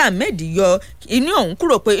aláṣẹ Bọ́lá Ahmed yọ inú òun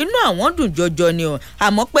kúrò pé inú àwọn dùn jọjọ ni o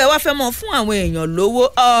àmọ́ pé wá fẹ́ mọ fún àwọn èèyàn lówó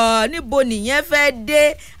níbo nìyẹn fẹ́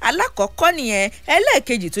dé alákọ̀ọ́kọ́ nìyẹn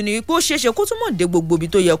ẹlẹ́ẹ̀kejì tún ni wípé ó ṣeéṣe kó túmọ̀ dé gbogbo ibi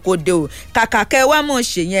tó yẹ kó dé o kàkà kẹ́ wá mọ̀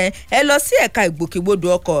ṣe yẹn ẹ lọ sí ẹ̀ka ìgbòkègbodò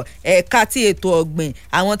ọkọ̀ ẹ̀ka ti ètò ọ̀gbìn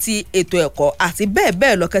àwọn ti ètò ẹ̀kọ́ àti bẹ́ẹ̀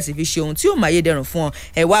bẹ́ẹ̀ lọ kẹ́sì fi ṣe ohun tí ó máa yé dẹrùn fún ọ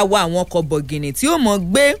ẹ wá wá àwọn ọkọ̀ bọ̀gìnì tí ó mọ̀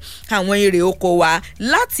gbé àwọn èrè oko wa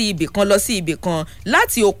láti ibì kan lọ sí ibì kan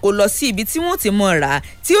láti oko lọ sí ibi tí wọ́n ti mọ̀ rà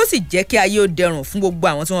tí ó sì jẹ́ kí ayé ó dẹrùn fún gbogbo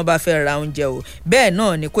àwọn tí wọ́n bá fẹ́ ra oúnjẹ o bẹ́ẹ̀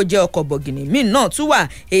náà ni kó jẹ́ ọkọ̀ bọ̀gìnì míì náà tún wà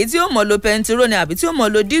èyí tí ó mọ̀ lo pẹntiró ni àbí tí ó mọ̀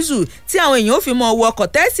lo dísù tí àwọn èèyàn ó fi mọ̀ wọ ọkọ̀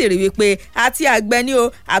tẹ́sì rí wípé àti àgbẹ̀ ni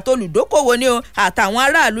o àtolùdókòwò ni o àtàwọn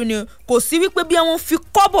aráàlú ni o kò sí wípé bí wọ́n fi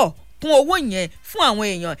kọ́bọ̀ kún owó yẹn fún àwọn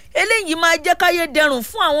èèyàn eléyìí máa jẹ́ káyé dẹrùn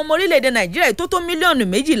fún àwọn ọmọ orílẹ̀-èdè Nàìjíríà tó tó mílíọ̀nù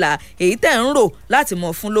 12 èyí tẹ̀ ń rò láti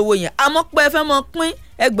mọ̀ fún lówó yẹn àmọ́ pé ẹ fẹ́ mọ pín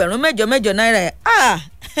ẹgbẹ̀rún 8 náírà ẹ̀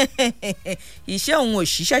iṣẹ́ òun ò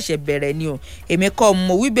sí ṣẹ̀ṣẹ̀ bẹ̀rẹ̀ ni o èmi kọ́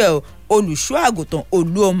mo wí bẹ́ẹ̀ o olùṣọ́ àgùntàn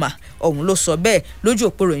Olúọmà òun ló sọ bẹ́ẹ̀ lójú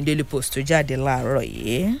òpó ìròyìn Daily Post tó jáde láàárọ̀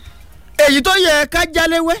yìí. èyí tó yẹ ká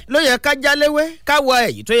jáléwé ló yẹ ká jáléwé ká wá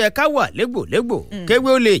èyí tó yẹ ká wà légbòlégbò kéwé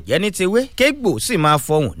ó lè jẹ́ ní tewé kégbò sì máa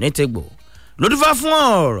fọhùn ní tegbò lódúfà fún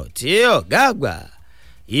ọ̀rọ̀ tí ọ̀gá àgbà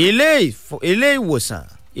ilé ìwòsàn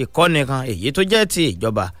ìkọ́ni kan èyí tó jẹ́ ti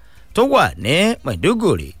ìjọba tó wà ní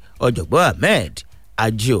Maiduguri ọ̀jọ̀gbọ́n Ahmed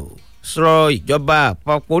Adio sọ̀rọ̀ ìjọba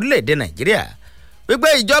àpapọ̀ orílẹ̀-èdè Nàìjíríà wípé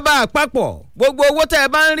ìjọba àpapọ̀ gbogbo owó tẹ́ ẹ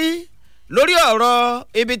bá ń rí lórí ọ̀rọ̀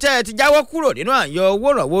ibi tẹ́ ẹ ti jáwọ́ kúrò nínú àyọ owó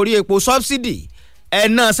ìrànwọ́ orí epo sọ́bsidì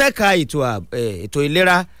ẹ̀nà sẹ́ka ètò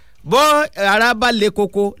ìlera bọ́ ara bá le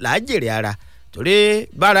koko làá jèrè ara torí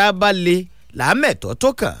bára bá le làá mẹ̀tọ́ tó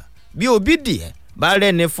kàn bí òbí dìẹ̀ bá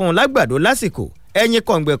rẹ́ni fún un lágbàdo lásìkò ẹyin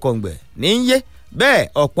kọ̀ǹgbẹ̀kọ̀ǹgbẹ̀ ní í yé bẹ́ẹ̀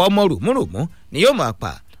ọ̀pọ̀ ọmọ rùmúrùmú ni yóò máa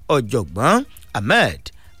pa ọ̀jọ̀gbọ́n Ahmed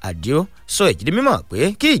Adio sọ èjì di mímọ̀ pé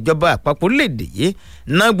kí ìjọba àpapọ̀ orílẹ̀-èdè yìí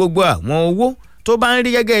ná gbogbo àwọn owó tó bá ń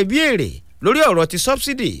rí gẹ́gẹ́ bí èrè lórí ọ̀rọ̀ ti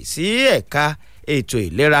sọ́bsidì sí ẹ̀ka ètò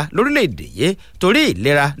ìlera lórílẹ̀-èdè yìí torí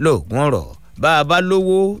ìlera lóògùn ọ̀rọ̀ bá a bá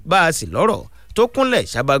lówó bá a sì lọ́rọ̀ tó kúnlẹ̀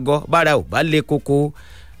ṣàbàgọ́ bára ò bá lé koko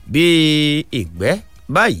bíi ìgbẹ́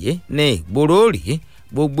báyìí ní ìgboro rí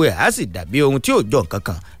gbogbo ẹ̀ á sì dàbí ohun tí ò jọ nǹkan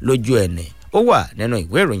kan lójú ẹni ó wà nínú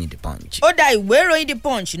ìwé ìròyìn The Punch. ó da ìwé ìròyìn The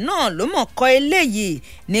Punch náà ló mọ̀ kọ́ eléyìí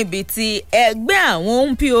níbi tí ẹgbẹ́ àwọn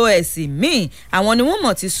ohun POS míì àwọn ni wọ́n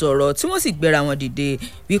mọ̀ ti sọ̀rọ̀ tí wọ́n sì gbéra wọn dìde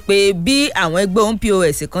wípé bí àwọn ẹgbẹ́ ohun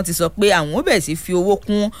POS kan ti sọ pé àwọn ó bẹ̀rẹ̀ sí fi owó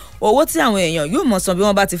kún owó tí àwọn èèyàn yóò mọ̀ san bí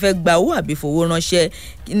wọ́n bá ti fẹ́ gba owó àbí fowó ránṣẹ́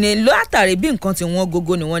ní látàrí bí nǹkan tí wọ́n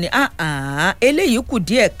gógó ni wọ́n ní eléyìí kù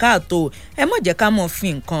díẹ̀ káàtó ẹ má jẹ́ ká mọ̀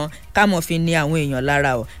fi nǹkan ká mọ̀ fi ní àwọn èèyàn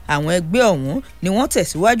lára o àwọn ẹgbẹ́ ọ̀hún ni wọ́n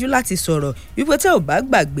tẹ̀síwájú láti sọ̀rọ̀ wípé tẹ́ ò bá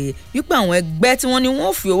gbàgbé wípé àwọn ẹgbẹ́ tí wọ́n ní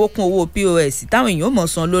wọ́n fi owó kún owó POS táwọn èèyàn mọ̀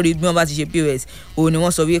san lórí bí wọ́n bá ti ṣe POS òun ni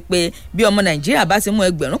wọ́n sọ wípé bí ọmọ Nàìjíríà bá ti mú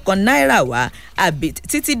ẹgbẹ̀rún kan náírà wá àbí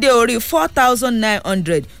títí dé orí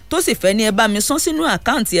 4,900 tó sì fẹ́ ní ẹ bá mi san sínú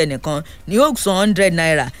àkáǹtì ẹnìkan ni ó san 100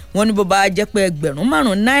 naira wọ́n ní bó bá jẹ́ pé ẹgbẹ̀rún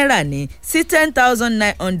 5 náírà ní sí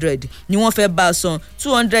 10,900 ni wọ́n fẹ́ bá a san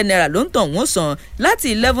 200 naira ló ń tàn wọ́n san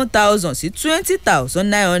láti 11,000 sí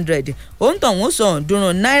 20,900 ó ń tàn wọ́n san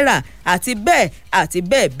ọ̀ọ́dúnrún náírà àti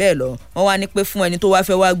bẹ́ẹ̀ bẹ́ẹ̀ lọ wọ́n wá ní pé fún ẹni tó wá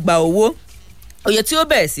fẹ́ wá gba owó oye tí ó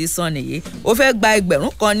bẹ̀rẹ̀ sí san nìyí ó fẹ́ gba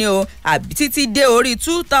ẹgbẹ̀rún kan ní o àbí títí dé orí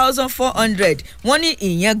 2,400 wọ́n ní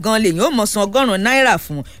ìyẹn gan lèyìn ó mọ̀ san 100 náírà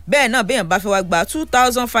fún bẹ́ẹ̀ náà bẹ́ẹ̀ bá fẹ́ wá gba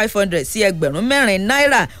 2,500 sí ẹgbẹ̀rún 4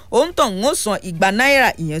 náírà ó ń tàn wọ́n san 200 náírà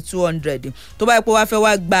ìyẹn 200 tó bá yẹ pé wá fẹ́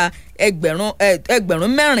wá gba ẹgbẹ̀rún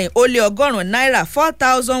 4 ó lé 100 náírà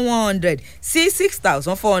 4,100 sí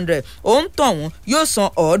 6,400 ó ń tàn wọ́n yóò san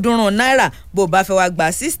 300 náírà bó bá fẹ́ wá gba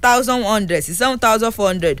 6,100 sí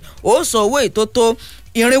 7,400 ó san owó ìtótó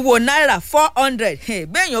irinwó náírà 400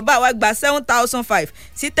 bẹ́ẹ̀yàn bá wá gba 7,500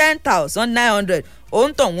 sí 10,900 ó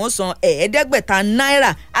ń tàn wọ́n san 500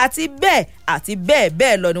 náírà àti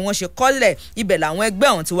bẹ́ẹ̀ lọ ni wọ́n ṣe kọ́lẹ̀ ibẹ̀ làwọn ẹgbẹ́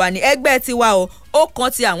ọ̀hún ti wá ní ẹgbẹ́ tiwa o ó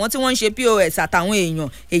kan ti àwọn tí wọ́n ń ṣe POS àtàwọn èèyàn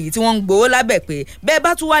èyí tí wọ́n ń gbowó lábẹ́ pé bẹ́ẹ̀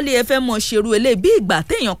bá tún wálé ẹ fẹ́ mọ̀ ṣerú eléyìí bí ìgbà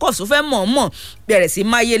téèyàn kọ̀ sún fẹ́ mọ̀ bẹ̀rẹ̀ sí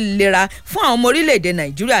máyé lera fún àwọn ọmọ orílẹ̀-èdè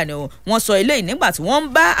Nàìjíríà ni wọ́n sọ eléyìí nígbà tí wọ́n ń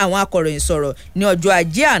bá àwọn akọ̀ròyìn sọ̀rọ̀ ní ọjọ́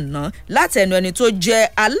Ajé àná látẹnu ẹni tó jẹ́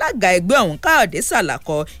alága ẹgbẹ́ ọ̀hún Káyọ̀dé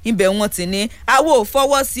Sàlàkọ́ ibẹ̀ wọ́n ti ní àwo ò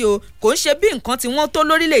fọwọ́ sí o kò ń ṣe bí nǹkan tí wọ́n tó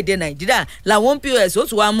lórílẹ̀-èdè Nàìjíríà làwọn POS ó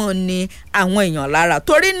tún wá mọ́ ni àwọn èèyàn lára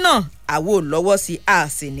torí náà àwo ò lọ́wọ́ sí a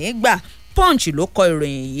sì ní gbà Punch ló kọ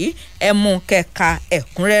ìròyìn yìí ẹ mú kẹka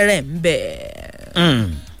ẹ̀kúnrẹ́rẹ́ ń bẹ̀.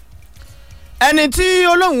 ẹni tí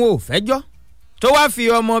olóhùn ò fẹ́jọ́ tó wá fi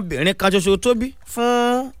ọmọbìnrin kan ṣoṣo tó bí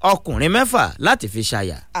fún ọkùnrin 6 láti fi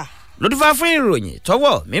ṣàyà ló dúfá fún ìròyìn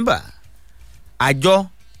tọ́wọ́ mi bà. àjọ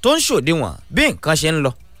tó ń ṣòdiwọ̀n bí nǹkan ṣe ń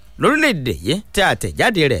lọ lórílẹ̀‐èdè yìí tẹ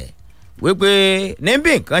àtẹ̀jáde rẹ̀ wípé ní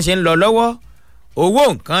bí nǹkan ṣe ń lọ lọ́wọ́ owó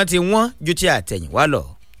nǹkan ti wọ́n ju ti àtẹ̀yìnwá lọ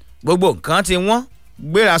gbogbo nǹkan ti wọ́n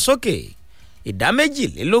gbéra sókè ìdá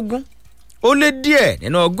 22 ó lé díẹ̀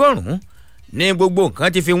nínú 100 ní gbogbo nǹkan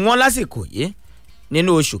ti fi wọ́n lásìkò yìí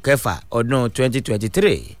nínú oṣù kẹfà ọdún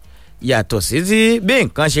 2023 yàtọ̀ sí ti bí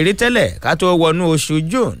nǹkan ṣe rí tẹ́lẹ̀ ká tó wọnú oṣù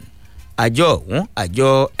June.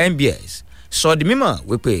 àjọ NBS sọ di mímọ̀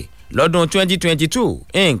wípé lọ́dún 2022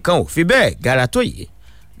 nǹkan ò fi bẹ́ẹ̀ gara tó yìí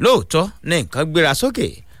lóòótọ́ ní nǹkan gbéra sókè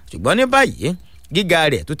ṣùgbọ́n ní báyìí gíga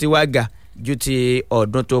rẹ̀ tó ti wá ga ju ti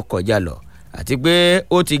ọdún tó kọjá lọ àti pé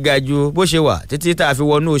ó ti ga ju bó ṣe wà títí tá a fi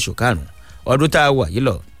wọnú oṣù karùn-ún ọdún tá a wà yìí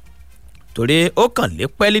lọ torí ó kàn lé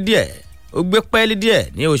pẹ́ẹ́lí díẹ̀ ó gbé pẹ́ẹ́lí díẹ̀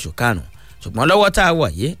ní oṣù karùn-ún ṣùgbọ́n lọ́wọ́ tá a wà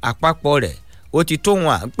yìí àpapọ̀ rẹ̀ ó ti tó wọn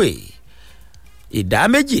à ń pè ìdá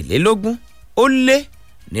 22 ó lé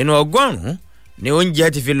nínú 100 ni oúnjẹ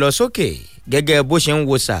ti fi lọ sókè gẹ́gẹ́ bó ṣe ń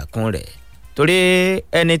wo sàkún rẹ̀ torí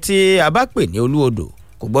ẹni tí a bá pè ní olúodò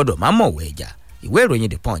kò gbọ́dọ̀ má mọ̀wé ẹja ìwé ìròyìn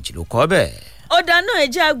The Punch ló kọ bẹ́ẹ̀. ó dáná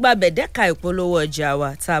ẹjẹ́ àgbàbẹ̀dẹ́ka ìpolówó ọjà wa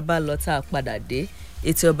tá a bá lọ tá a padà dé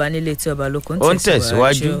etí ọba nílé etí ọba lóko ń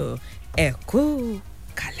tẹ̀síwájú ẹ kú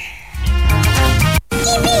kalẹ̀.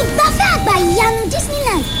 ibi ìgbafẹ́ àgbà ìyanu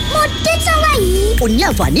Disneyland mo dé tán wáyé. o ní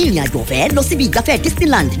àǹfààní ìrìn àjò ọ̀fẹ́ lọ síbi ìgbafẹ́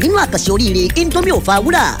Disneyland nínú àkànṣe oríire Indomie òfa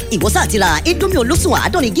wúrà ìwọ́sà àti ra Indomie olóṣùn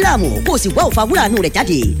 70 gíráàmù kó o sì wá òfa wúrà nù rẹ̀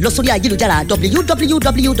jáde lọ sórí ayélujára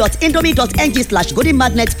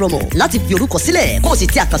www.indomie.ng/goldenmagnetpromo láti fi orúkọ sílẹ̀ kó o sì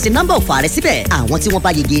ti àkànṣe nọ́mbà òfa rẹ̀ síbẹ̀ àwọn tí wọ́n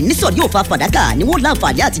bá yege nísọ̀rí òfa fàdákà ni wọ́n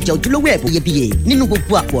láǹfààní àti jẹ ojúlówó ẹ̀bùn iyebíye nínú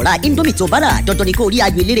gbogbo àpò ọ̀rá Indomie tó bá rà dandan ni kó o rí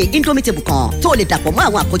ayò eléré Indomie table kan tó o lè dàpọ̀ mọ́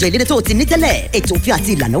àwọn àkójọ eléré tó o ti ní tẹ́lẹ̀ ètò òfin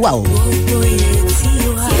àti ìlànà wà o.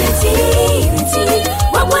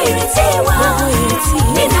 gbogbo ìrètí wa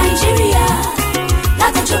ní Nàìjíríà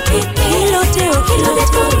látọjọ́ pípẹ́ kílódé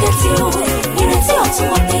tó dé tí o ìrètí ọ̀tun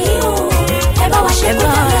ọ̀tẹ̀ yìí o ẹ bá wa ṣe kó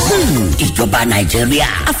dára. ìjọba Nàìjíríà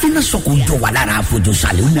àfinasọkò jọ wà lára àfojú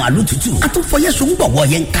sàlẹ̀ mú alótútù àtúnfọyẹ́sọ ń bọ̀wọ́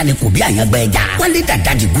yẹn kálẹ̀ kò bí àyàngbẹ́ ẹja wálé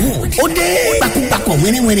dàda dìbò ó dé gbàkúgbàkọ̀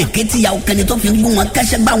wẹ́rẹ́wẹ́rẹ́ kéétì ya òkèlè tó fi ń gún wọn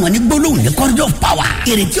kẹsẹ́ gbà wọn ní gbólóhùn ní corridor of power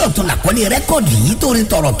ìrètí ọ̀tun làkọ́lé rẹ́kọ̀dì yìí tó rí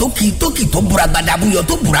tọrọ tó kì tó buragbada buyọ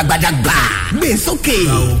tó buragbada gbà gbé sókè.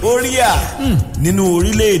 orí à nínú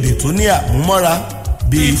orílẹ̀-èdè tó ní àmúmọ́ra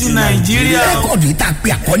bíi ti Nàìjíríà. rẹ́kọ̀dù yìí tá a pè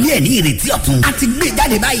àkọlé ẹ̀ ní ìrètí ọ̀tun a ti gbé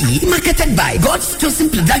jáde báyìí marketed by God's Chosen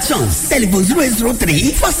Productions telephone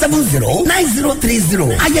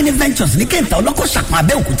 08034709030 ayẹni ventures ní kẹntà ọlọ́kọ̀ ṣàpọ̀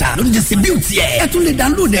Abẹ́òkúta ló ń distribute ẹ̀ ẹ̀ tún lè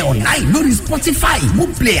download ẹ̀ online lórí Spotify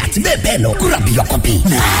Boomplay àti bẹ́ẹ̀ bẹ́ẹ̀ lọ kúrò bí your copy.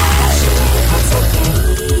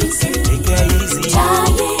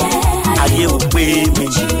 ayé ò pé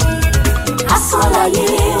méjì asọ́láyé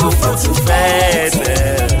ò fọ́ tún fẹ́ẹ́ tẹ̀.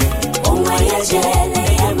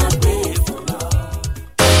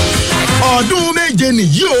 ọdún méje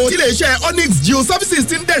nìyí o iléeṣẹ́ Onyx Geo Services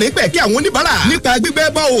ti ń dẹ̀rẹ́ pẹ̀ kí àwọn oníbàárà nípa gbígbẹ́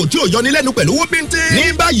bọ́ọ̀ tí ò yọnilẹ́nu pẹ̀lú owó bíntín. ní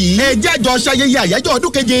báyìí ẹ jẹ́ àjọ ṣayẹyẹ àyájọ́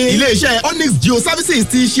ọdún keje iléeṣẹ́ Onyx Geo Services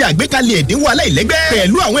ti ṣe àgbékalẹ̀ ẹ̀dínwó aláìlẹ́gbẹ́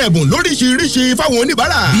pẹ̀lú àwọn ẹ̀bùn lóríṣiríṣi fáwọn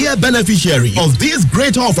oníbàárà. Be a beneficiary of this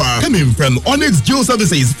great offer coming from Onyx Geo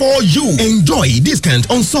Services for you. Enjoy discount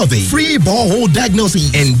on survey, free borehole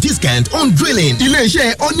diagnosis and discount on drilling.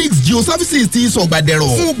 iléeṣẹ́ Onyx Geo Services ti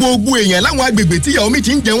sọ̀gbàdẹ̀rọ̀ fún gbogbo èèyàn láwọn agbègbè tíyà omi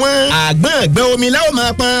ti ń jẹ wọ́n. àgbẹ̀ omi láwọn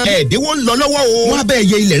máa pọn. ẹ̀dínwó ń lọ lọ́wọ́ o. wọ́n á bẹ̀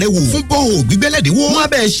yẹ ilẹ̀ rẹ wò fún bọ́ọ̀ gbígbẹ́lẹ́dínwó. wọ́n á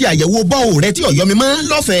bẹ̀ ṣe àyẹ̀wò bọ́ọ̀ rẹ tí ọ̀yọ́ mi mọ́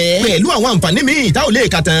lọ́fẹ̀ẹ́. pẹ̀lú àwọn àǹfààní míì tá ò lè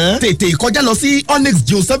kà tán. tètè kọjá lọ sí Onyx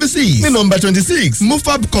Geo Services ní nọ́mbà 26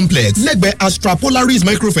 Mufab Complex lẹ́gbẹ̀ẹ́ Astra Polaris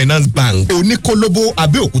Microfinance Bank Oníkólóbó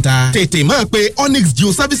Abẹ́òkúta. tètè máa pe Onyx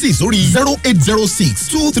Geo Services sórí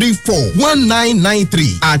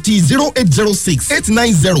 0806-234-1993 àti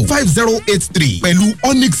 0806-890-5083 pẹ̀lú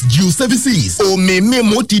Onyx Geo Services. omi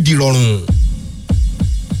mímu ti dìrọ̀rùn.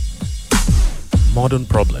 Modern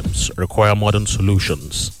problems require modern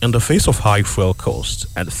solutions. In the face of high fuel costs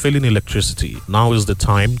and failing electricity, now is the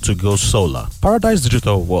time to go solar. Paradise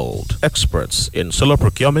Digital World, experts in solar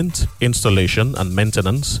procurement, installation, and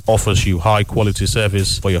maintenance, offers you high-quality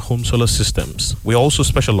service for your home solar systems. We also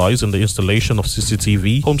specialize in the installation of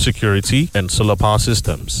CCTV, home security, and solar power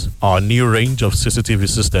systems. Our new range of CCTV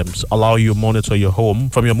systems allow you to monitor your home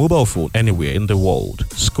from your mobile phone anywhere in the world.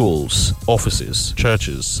 Schools, offices,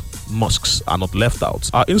 churches, mosques are not left out.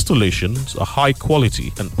 Our installations are high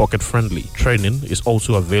quality and pocket friendly. Training is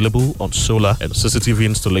also available on solar and CCTV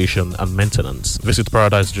installation and maintenance. Visit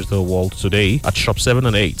Paradise Digital World today at Shop 7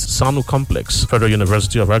 and 8, Sanu Complex, Federal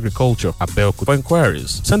University of Agriculture, Abeokuta. For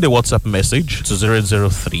inquiries, send a WhatsApp message to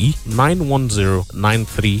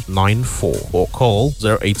 003-910-9394 or call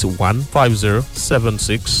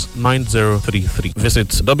 081-5076-9033. Visit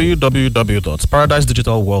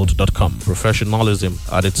www.paradisedigitalworld.com. Professionalism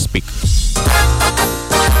at its peak.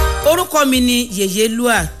 Orúkọ mi ni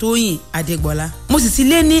Yèyélúà Tóyìn Adégbọlá. Mo sì ti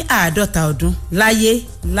lé ní 50 ọdún láyé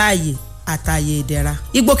láàyè àtàyè ìdẹ̀ra.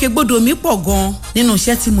 Ìgbòkègbodò mi pọ̀ gan-an nínú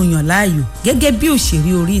iṣẹ́ tí mo yàn láàyò gẹ́gẹ́ bí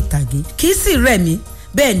òṣèré orí ìtàgé. Kì í sì rẹ̀ mí,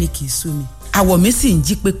 bẹ́ẹ̀ ni kì í sú mi. Àwọ̀ mi sì ń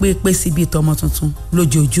jí pépépé sí bíi tọmọ tuntun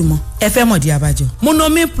lójoojúmọ́. Ẹ fẹ́ mọ̀dí abájọ.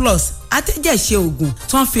 Monomin Plus atẹ́jẹ̀ṣe oògùn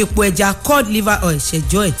tó ń fi epo ẹja cod liver oil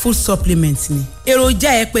ṣẹjọ́ ẹ̀ full supplement ni.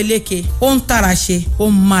 Èròjà ẹ peléke, ó ń tara ṣe, ó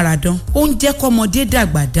ń mára dán, ó ń jẹ́ kọ́mọdé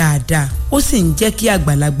dàgbà dáadáa, ó sì ń jẹ́ kí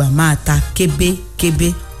àgbàlagbà máa ta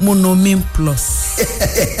kébékébé. Monomin Plus.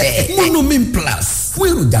 Monomin Plus fún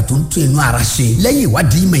èròjà tó ń tún inú ara ṣe lẹ́yìn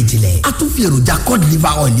ìwádìí ìmọ̀ ìjìnlẹ̀. A tún fi èròjà cod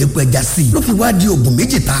liver oil epo ẹja sí i ló fi wá di oògùn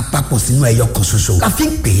méjì tá a papọ̀ sínú ẹyọ kan ṣoṣo. La fi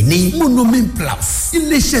ń pè é ní Monomin Plus.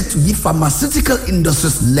 Iléeṣẹ́ Tuyi Pharmaceutical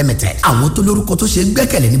Industries Limited. Àwọn tó lórúkọ tó ṣe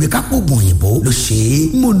gbẹ́kẹ̀lé níbi kápò oògùn òyìnbó ló ṣe é.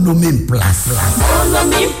 Monomin Plus.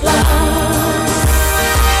 Monomin Plus.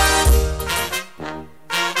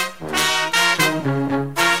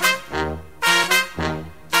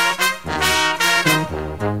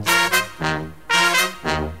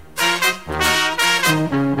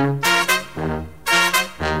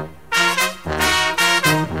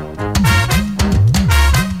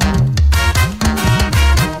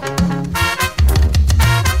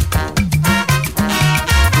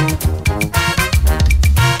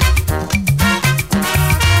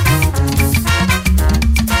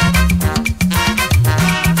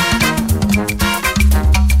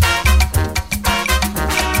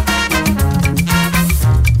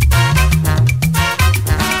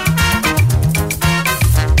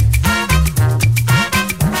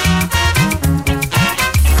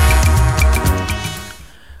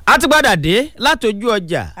 A ti padà dé látojú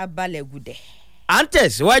ọjà. Abalẹ̀ gùdẹ̀. À ń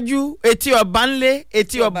tẹ̀síwájú etí ọba ńlé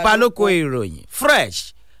etí ọba lóko ìròyìn fresh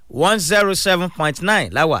 107.9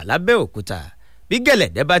 láwà lábẹ́òkúta. Bí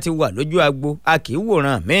gẹ̀lẹ̀dẹ́ bá ti wà lójú agbo a kì í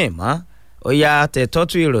wòran míì mọ́. Ó yá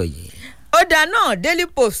tẹ̀tọ́tù ìròyìn. Ó dá náà Daily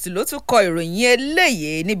Post ló tún kọ ìròyìn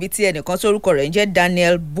eléyìí níbi tí ẹnìkan tó orúkọ rẹ̀ ń jẹ́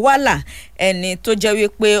Daniel Bwala, ẹni tó jẹ́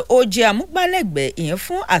wípé ó jẹ́ amúgbálẹ́gbẹ̀ẹ́ ìyẹn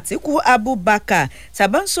fún Atiku Abubakar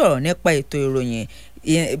tàbá ń sọ̀rọ̀ nípa ètò ìròyìn.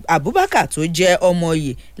 Abubakar tó jẹ́ ọmọ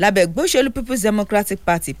oyè lábẹ́ ẹgbẹ́ òṣèlú People's Democratic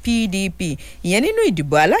Party PDP ìyẹn nínú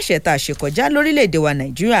ìdìbò aláṣẹ tá a ṣe kọjá lórílẹ̀‐èdè wa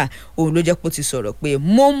Nàìjíríà, òun ló jẹ́ pé ó ti sọ̀rọ̀ pé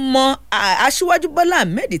mo mọ Aṣíwájú Bọ́lá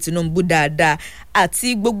Ahmed Tinubu dáadáa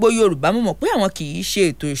àti gbogbo Yorùbá mo mọ̀ pé àwọn kì í ṣe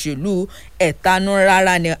ètò ìṣèlú ẹ̀tanú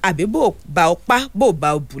rárá ni àbí bò bá ọpá bò bá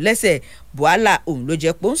òbú lẹ́sẹ̀. Bwala òun ló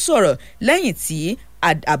jẹ́ pé ó ń sọ̀rọ̀ lẹ́yìn tí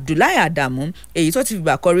Abdullahi Adamu èyí tó ti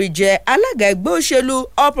fìgbà kọrí jẹ́ alága ẹgbẹ́ òṣèlú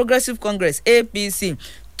All Progressives Congress APC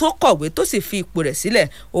tó kọ̀wé tó sì fi ipò rẹ̀ sílẹ̀,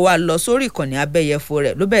 ó wá lọ sórí ìkànnì abẹ́yẹfò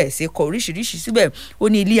rẹ̀ ló bẹ̀rẹ̀ sí kọ oríṣiríṣi síbẹ̀. Ó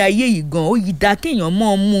ní ilé ayé yìí gan ó yí dá kéèyàn mọ́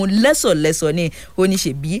ọ mú lẹ́sọ̀lẹ́sọ̀ ni. Ó ní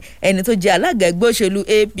ṣèbí ẹni tó jẹ́ alága ẹgbẹ́ òṣèlú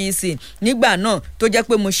APC nígbà náà tó jẹ́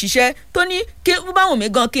pé mo ṣiṣẹ́ tó ní kí báwọn mi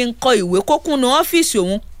gan kí n kọ ìwé kókúnú ọ́fíìsì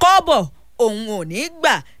òun kọ́bọ̀ òun ò ní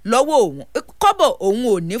gbà lọ́wọ́ òun, kọ́bọ̀ òun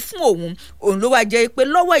ò ní fún òun ló wá jẹ́ pé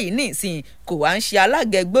lọ́wọ́ yìí nísìnyí kò wá ń ṣe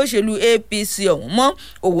alága ẹgbẹ́ òṣèlú APC ọ̀hún mọ́,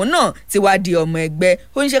 òun náà ti wá di ọmọ ẹgbẹ́.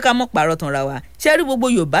 Ó ń ṣe ká mọ̀ pàrọ̀ tàn ra wa ṣe rí gbogbo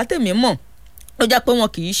Yorùbá tèmi mọ̀ ó já pé wọn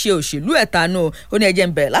kì í ṣe òṣèlú ẹ̀tanú. Ó ní ẹjẹ́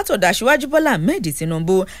ń bẹ̀rẹ̀ látọ̀dọ̀ Aṣíwájú Bọ́lá Ahmed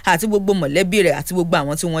Tinubu àti gbogbo mọ̀lẹ́bí rẹ̀ àti gbogbo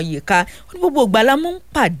àwọn tí wọ́n yí ká. Ó ní gbogbo ìgbà la mọ́ ń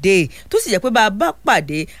pàdé tó sì jẹ́ pé bàbá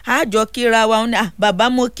pàdé àjọ kíra wa ní bàbá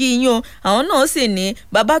mo kí yín o, àwọn náà sì ní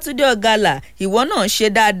Babátúndé Ọ̀gálà ìwọ náà ṣe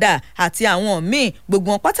dáadáa àti àwọn míì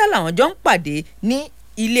gbogbo wọn pátá làwọn jọ ń pàdé ní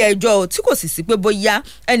ilé ẹjọ́ tí kò sì sí pé bóyá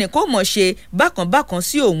ẹnì kò mọ̀ ṣe bákan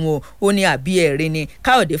sí òun o. Ó ní àbí ẹ̀rí ni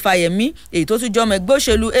Káyọ̀dé Fáyẹmí èyí tó tún jọmọ ẹgbẹ́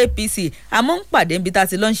òṣèlú APC àmọ́ ń pàdé níbi tá a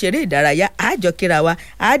ti lọ ń ṣeré ìdárayá àjọ kíra wa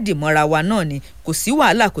àdìmọ́ra wa náà ni kò sí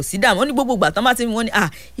wàhálà kò sí dààmú. Ó ní gbogbo ìgbà tán bá ti wọ́n ní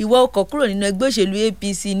ìwọ ọkọ̀ kúrò nínú ẹgbẹ́ òṣèlú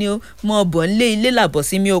APC ni ó mọ̀ bọ̀ ńlé ilé làbọ̀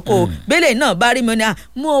sí mi oko bẹ́lẹ̀ náà bá rí mi ní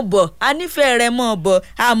mọ̀ bọ̀ anífẹ́ rẹ mọ̀ bọ̀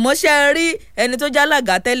àmọ́ ṣe rí ẹni tó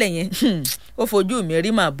jálága tẹ́lẹ̀ yẹn ó fojú mi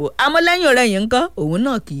rí màá bọ̀ àmọ́ lẹ́yìn ọ̀rẹ́ yìí ń kọ́ òun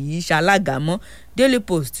náà kì í ṣalága mọ́. Daily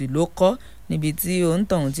Post ló kọ́ níbi tí òun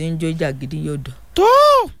tọ̀hún ti ń jó jàgídí yòdò. tó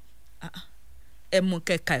ẹ mú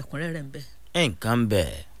kẹka ẹ̀kúnrẹ́rẹ́ ń bẹ. nǹkan ń bẹ.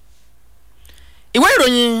 ìwé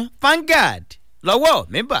ìròyìn Vanguard lọ́wọ́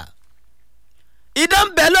mi bà idán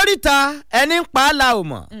bẹ lóríta ẹni ń pa á la ò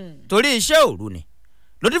mọ̀ torí iṣẹ́ òru ni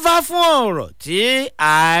ló ti fà fún ọ̀rọ̀ tí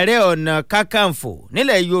ààrẹ ọ̀nà kakanfò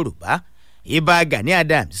nílẹ̀ yorùbá Ìbà Gani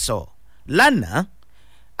Adams sọ lánàá.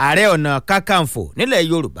 ààrẹ ọ̀nà kakanfò nílẹ̀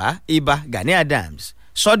yorùbá Ìbà Gani Adams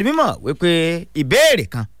sọ di mímọ̀ wípé ìbéèrè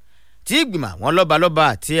kan tí ìgbìmọ̀ àwọn lọ́balọ́ba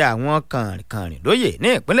àti àwọn kànrìnkànrìn lóyè ní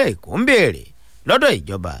ìpínlẹ̀ èkó ń béèrè lọ́dọ̀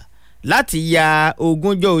ìjọba láti ya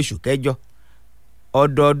 20 oṣù kẹjọ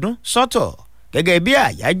ọdọọdún sọ́tọ̀ gẹ́gẹ́ bí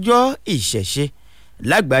àyájọ́ ìṣẹ̀ṣe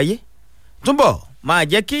lágbàáyé túbọ̀ máa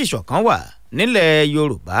jẹ́ kí ìṣọ̀kan wà nílẹ̀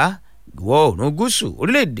yorùbá ìwọ̀ oòrùn gúúsù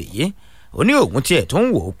orílẹ̀-èdè yìí ó ní òun tiẹ̀ tó ń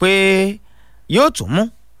wò ó pé yóò tún mú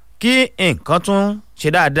kí nǹkan tún ṣe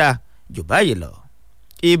dáadáa jù báyìí lọ.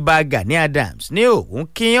 Ìbà Gani Adams ní òun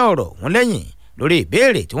kí ọ̀rọ̀ òun lẹ́yìn lórí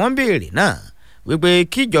ìbéèrè tí wọ́n béèrè náà wípé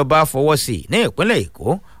kíjọba fọwọ́ sí ní ìpínlẹ̀ èkó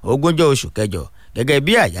 20 oṣù kẹjọ gẹ́gẹ́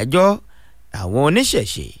bí àyájọ́ àwọn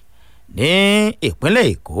oníṣẹ̀ṣe ní ìpínlẹ̀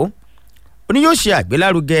èkó ó ní yóò ṣe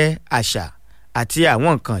àgbélárugẹ àṣà àti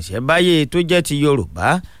àwọn nǹkan ìṣẹ̀báyé tó jẹ́ ti yorùbá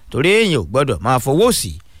torí èèyàn ò gbọ́dọ̀ máa fọwọ́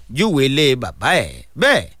sí júwèé lé bàbá ẹ̀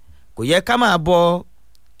bẹ́ẹ̀ kò yẹ ká máa bọ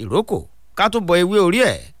ìrókò ká tún bọ ewé orí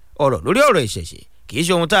ẹ̀ ọ̀rọ̀ lórí ọ̀rọ̀ ìṣẹ̀ṣe kì í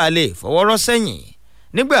ṣe ohun tá a lè fọwọ́rọ́ sẹ́yìn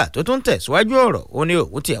nígbà tó tún tẹ̀síwájú ọ̀rọ̀ ó ní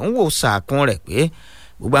òun tiẹ̀ ń wò sàkún rẹ̀ pé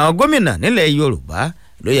gbogbo àwọn gómìnà nílẹ̀ yorùbá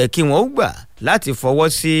ló yẹ kí wọ́n ó gbà láti fọwọ́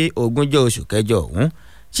sí 20 oṣù kẹjọ ọ̀hún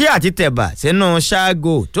ṣé àti tẹ̀bà sínú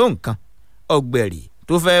ṣáàgò tó nǹkan ọ̀gbẹ̀rì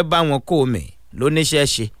tó fẹ́ bá wọn kó omi lóníṣẹ́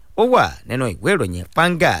ṣe ó wà nínú ìwé ìròyìn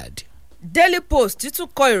Vanguard. Daily Post títún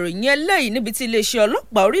kọ ìròyìn eléyìí níbi tí iléeṣẹ́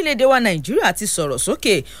ọlọ́pàá orílẹ̀-èdè wa nàìjíríà ti sọ̀rọ̀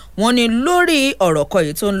sókè wọ́n ní lórí ọ̀rọ̀ kan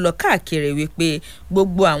yìí tó ń lọ káàkiri wípé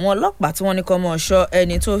gbogbo àwọn ọlọ́pàá tí wọ́n ní kó máa ṣọ́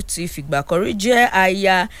ẹni tó ti fìgbà kan rí jẹ́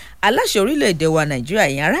aya aláṣẹ orílẹ̀-èdè wa nàìjíríà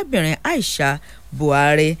yẹn arábìnrin Aisha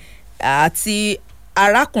Buhari àti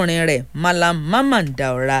arákùnrin rẹ̀ Malam Mamman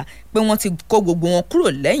Daura pé wọ́n ti kó gbogbo wọn kúrò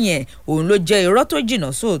lẹ́yìn ẹ̀ òun ló jẹ́ irọ́ tó jìnnà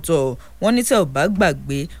sóòótọ́ wọ́n ní tẹ́ ò bá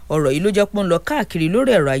gbàgbé ọ̀rọ̀ yìí ló jẹ́ pé ń lọ káàkiri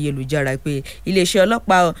lórí ẹ̀rọ ayélujára pé iléeṣẹ́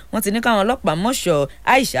ọlọ́pàá wọ́n ti ní káwọn ọlọ́pàá mọ̀ṣọ́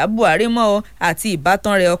Aisha Buhari mọ́ ọ àti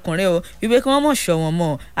ìbátan rẹ̀ ọkùnrin o wípé kí wọ́n mọ̀ṣọ́ wọn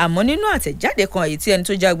mọ́ àmọ́ nínú àtẹ̀jáde kan èyí tí ẹni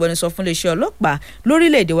tó jẹ́ agbẹnusọ fún iléeṣẹ́ ọlọ́pàá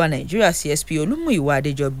lórílẹ̀‐èdè wa Nàìjíríà CSP Olúmúyìwá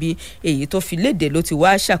Adéjọbí èyí tó fi léde ló ti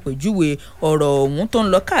wá ṣàpèjúwe ọ̀rọ̀ ọ̀hún tó ń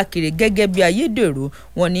lọ káàkiri gẹ́gẹ́ bí ayédèrú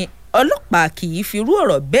wọn ni ọlọ́pàá kì í firú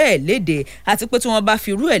ọ̀rọ̀ bẹ́ẹ̀ léde àti pé tí wọ́n bá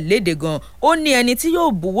firú ẹ̀ léde gan ó ní ẹni tí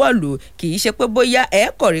yóò buwọ́ lù kì í ṣe pé bóyá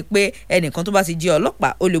ẹ̀ kọ̀ rí pé ẹnìkan tó bá ti jẹ́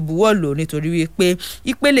ọlọ́pàá ó lè buwọ́ lù nítorí wípé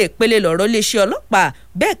ìpele lọ̀rọ̀ iléeṣẹ́ ọlọ́pàá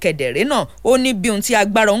bẹ́ẹ̀ kẹ̀dẹ̀rẹ́ náà ó ní bí ohun tí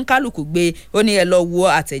agbára òǹkálùkù gbé ó ní ẹ lọ wo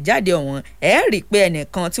àtẹ̀jáde ọ̀hún ẹ̀ rí pé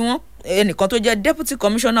ẹnìkan tó jẹ́ Deputy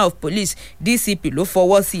Commissioner of Police DCP ló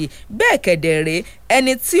fọwọ́ sí i bẹ́ẹ̀ kẹ̀dẹ̀rẹ́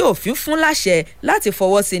ẹni tí òfin fún láṣẹ láti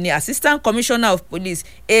fọwọ́ sí ni Assistant Commissioner of Police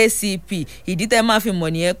ACP ìdí tẹ́ máa fi mọ̀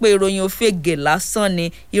nìyẹn pé ìròyìn òfegè lásán ni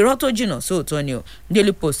irọ́ tó jìnnà sóòótọ́ ni o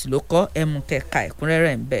Daily Post ló kọ ẹmu kẹka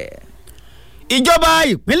ẹ̀kúnrẹ́rẹ́ ń bẹ. ìjọba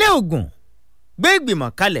ìpínlẹ̀ Ògùn gbé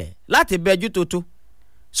ìgbìmọ̀ kalẹ̀ láti bẹjú tótó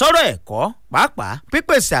sọ̀rọ̀ ẹ̀kọ́ pàápàá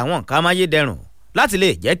pípèsè àwọn nǹkan amáyédẹrùn láti lè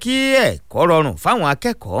jẹ́ kí ẹ̀kọ́ rọrùn fáwọn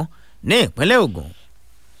akẹ́kọ̀ọ́ ní ìpínlẹ̀ Ògùn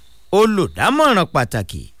olùdámọ̀ràn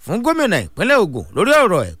pàtàkì fún gómìnà ìpínlẹ̀ Ògùn lórí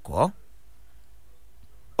ọ̀rọ̀ ẹ̀kọ́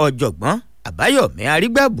ọ̀jọ̀gbọ́n Àbáyọ̀mí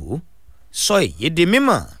Arígbàbù sọ èyí di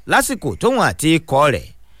mímọ̀ lásìkò tóun àti ikọ̀ rẹ̀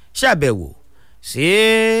ṣàbẹ̀wò sí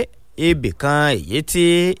ibì kan èyí tí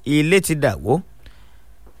ilé ti dà wó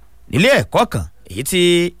nílé ẹ̀kọ́ kan èyí tí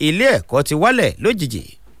ilé ẹ̀kọ́ ti wálẹ̀ lójijì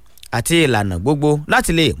àti ìlànà gbogbo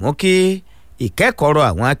láti lè mú kí ìkẹ́kọ̀ọ́ rọ̀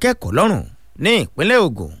àwọn akẹ́kọ̀ọ́ lọ́rùn ní ìpínlẹ̀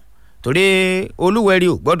Ògùn torí olúwẹ̀rí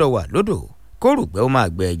ò gbọ́dọ̀ wà lódò kórùgbẹ́ ó máa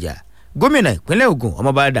gbẹ ẹja gómìnà ìpínlẹ̀ Ògùn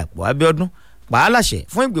Ọmọọba Dàpọ̀ Abíọ́dún pa á láṣẹ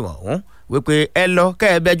fún ìgbìmọ̀ ọ̀hún wípé ẹ lọ kẹ́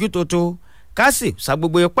ẹ bẹjú tótó ká sì sa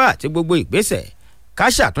gbogbo ipá àti gbogbo ìgbésẹ̀ ká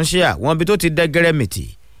ṣàtúnṣe àwọn ibi tó ti dẹgẹrẹmìtì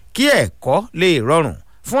kí ẹ̀kọ́ lè rọrùn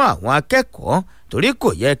fún àwọn akẹ́kọ̀ọ́ torí kò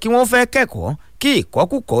yẹ kí wọ́n fẹ́ kẹ́kọ̀ọ́ kí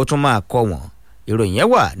ìkọ́kùkọ́ tún máa kọ́ wọn ìròyìn yẹn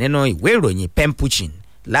wà nínú ìwé ìròyìn Pen Pushing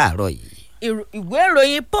láàárọ̀ yìí. ìwé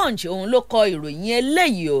ìròyìn Punch òun ló kọ ìròyìn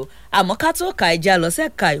eléyìí o àmọ́ ká tó ka ẹja lọ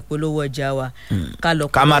sẹ́ka ìpolówó ọjà wa ká lọ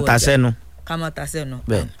polówó ọjà ká má ta sẹ́nu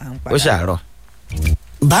bẹ́ẹ̀ ó ṣàárọ̀.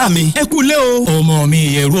 bá mi ẹ kú lé o. ọmọ mi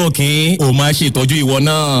ìyẹ̀rú òkín ò máa ṣètọ́jú ìwọ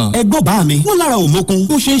náà. ẹ gbọ́ bá mi wọ́n lára ò mókun.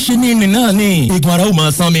 ó ṣe ń ṣe ní ìrìn náà ni. igun ara ò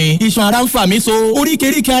máa san mi. iṣan ara ń fà mí so.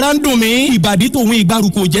 oríkèéríkèé ara ń dùn mí. ìbàdí tòun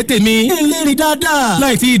ìgbàrúkọ jẹ́ tèmi. ẹlẹ́rìí dáadáa.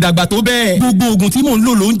 láì tí ìdàgbà tó bẹ́ẹ̀. gbogbo oògùn tí mò ń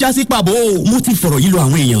lò ló ń já sí pàbó. mo ti fọ̀rọ̀ yìí lọ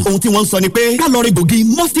àwọn èèyàn. ohun tí wọ́n sọ ni pé kálọ̀rì gbòógì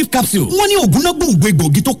mustif capsule. wọ́n ní oògùn náà gbòǹgbò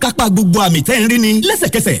egbòogi tó kápá gbogbo àmì tẹ́ ń rí ni.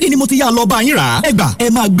 lẹ́sẹ̀kẹsẹ̀ ni mo ti yá lọ bá yín rà á. ẹ gbà ẹ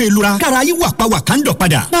máa gbé e lura. kára yín wà pa wà ká ń dọ̀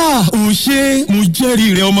padà. ó ṣe mo jẹ́rìí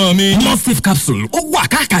lórí rẹ ọmọ mi. Mustif capsule ó wà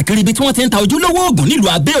káàkiri ibi tí wọ́n ti ń ta ojúlówó oògùn nílùú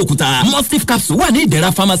Abẹ́òkúta. Mustif capsule wà ní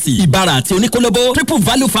Ìdẹ̀ra pharmacy Ìbàrà àti Oníkólóbó, Triple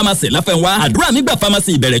Value pharmacy Láfẹ́nwá, Àdúrà Mígbà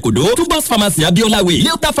pharmacy Ìbẹ̀rẹ̀kòdó, Tubos pharmacy Abiola Way,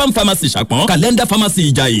 Leota Farm pharmacy Ṣàpọ̀n, Calendar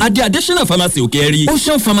pharmacy Ìjàyè, Adi Additional pharmacy Òkèèrè,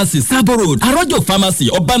 Ocean pharmacy Sabo Road, Arọ́jò pharmacy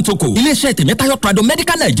Ọbántoko. Iléeṣẹ́ Tèmítáyọ̀ Prado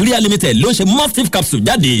Medical Nigeria Limited ló ń ṣe Mustif capsule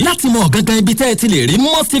jáde. Láti mọ gangan ibi tẹ́ ẹ ti lè rí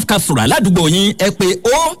Mustif capsule aládùúgbò yín, ẹ pè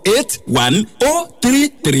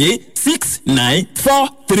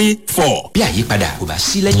 08103369434. Bí àyípadà kò bá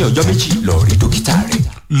sí lẹ́yìn ọjọ́ méjì, lọ rí dókítà rẹ̀.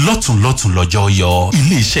 lọ́tùnlọ́tùn lọ́jọ́ yọ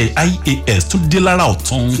iléeṣẹ́ IAS tún dé lára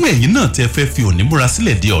ọ̀tún fún ẹ̀yin náà tẹ́ fẹ́ fi òní múra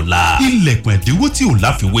sílẹ̀ di ọ̀la. ilẹ̀kùn ẹ̀dínwó tí ò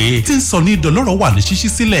láfiwé tí ń sọ ní dọlọ́rọ̀ wà ní ṣíṣí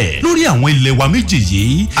sílẹ̀ lórí àwọn ilẹ̀ wa méjì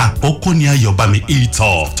yìí. àkọ́kọ́ ni Ayọ̀bámi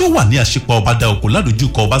Hilton tó wà ní àṣepọ̀ Ọbàdà Òkò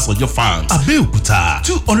ládojúkọ Ọbásanjọ́ Farms Abẹ́òkúta.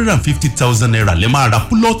 250,000 naira lẹ́ máa ra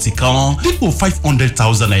púlọ̀tì kan dípò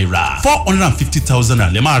 500,000 naira. 450,000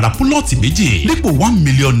 naira lẹ́ máa ra púlọ̀tì méjì dípò 1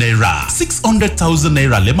 million naira. 600,000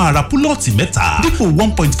 naira lẹ́ máa ra púlọ̀tì mẹ́ta dípò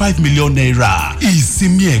 1.5 million naira.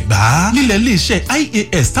 ìsinmi ẹ̀gbá nílẹ̀ iléeṣẹ́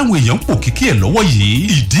IAS táwọn èèyàn ń pò kíkí ẹ̀ lọ́wọ́ yìí.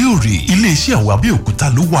 ìdí òrì iléeṣẹ́ àwọn Abẹ́òkúta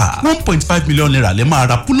ló wà. 1.5 million naira lẹ́ máa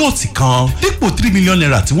ra púlọ̀tì kan dípò 3 million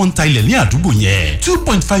naira tí wọ́n ń ta ilẹ̀ ní àdúgbò yẹn.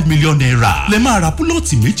 2.5 million naira lẹ́ máa ra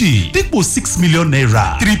púlọ̀tì méjì dípò 6 million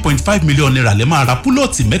naira. 3.5 million naira lẹ́ máa ra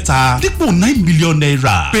púlọ̀tì mẹ́ta dípò 9 million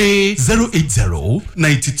naira. pé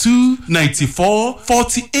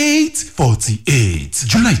 08092944848.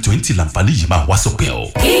 July 20 làǹfààní yìí máa wá sópin o.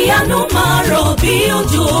 ìyanu máa rọ̀ bí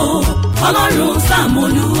òjò Ọlọ́run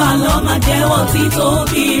Sàmúlú àlọ́ máa jẹ́wọ́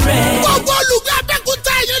títóbi rẹ̀. gbogbo olùgbé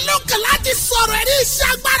Abẹ́òkúta yẹn ló kàn láti sọ̀rọ̀ ẹ̀rí iṣẹ́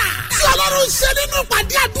agbára tí Ọlọ́run ṣe nínú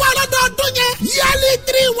pàdé àdúrà lọ́dọọdún yẹn. yearly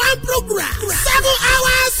 3-1 program 7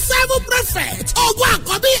 hours 7 prophet. ogun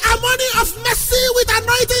àkọ́bí harmony of mercy with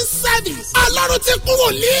anointing service. Ọlọ́run ti kún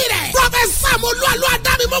wòlíì rẹ̀. prophet Sàmúlú àlọ́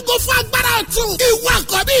adámímọ́gò fún agbára ọ̀tun. ìwà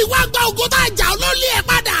àkọ́bí ìwà àgbà ogun tá a jà olólì ẹ̀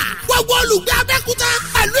padà. gbogbo olùgbé Abẹ́òkúta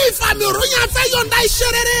pẹ̀lú ìfàmì òròyìn afẹ́ yọ̀ǹda iṣẹ́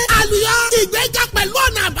rere. àlùyọ ìgbéga pẹ̀lú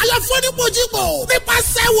ọ̀nà àbáyọ fúnipojúpọ̀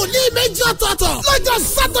nípasẹ̀ wòlíì méjì ọ̀tọ̀ọ̀tọ̀ lọ́jọ́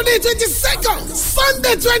Saturday 22nd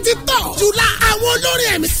Sunday 23rd July. àwọn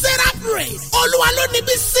olórin ẹ̀mí sarah praise olúwa ló ní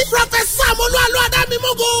bí sí. Professor Amolu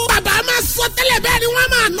Adámímọ́gò bàbá máa sọ tẹ́lẹ̀ bẹ́ẹ̀ ni wọ́n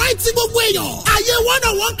máa ná ìtì gbogbo èèyàn. àyè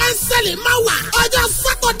one-on-one counseling máa wà ọjọ́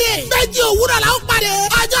Saturday méjì òwúrọ̀ la ó pàdé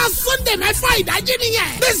ọjọ́ Sunday mẹ́fà ìdájí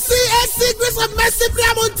nìyẹn. the CAC Grace of Mercy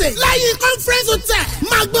Prayer Mountain lẹ́yìn conference hotel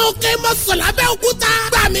Magbe Òkè Mọ́sọ̀lá Abẹ́òkúta.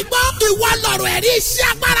 gbàmí gbọ́ ìwọ lọ̀rọ̀ ẹ̀rí iṣẹ́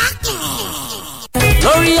agbára kan.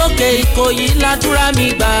 lórí òkè Ìkòyí ládùúrà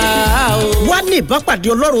mi gbà ó. wá ní ìbápàdé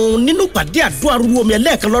Ọlọ́run nínú pàdé àdúrà rúru omi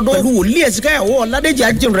ẹlẹ́ẹ̀kan lọ́dún pẹ̀lú wòlíì Ẹ̀sìkáyàwó Ọládèjì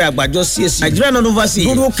ajínrere àgbàjọ CAC Nigerian University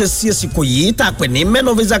lórí òkè CAC Ìkòyí tá a pè ní Men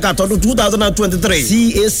of Isaac ọdún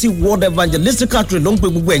 2023 CAC World Evangelistic Trade ló ń pe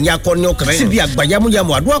gbogbo ẹ̀yin akọni ọkùnrin síbi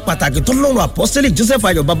àgbàyàmúyàmù àdúrà pàtàkì tó lọ́rùn apọ́sítélì Joseph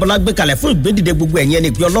Ayọ̀ Babalá gbé kalẹ̀ fún ìgbédìde gbogbo ẹ̀yin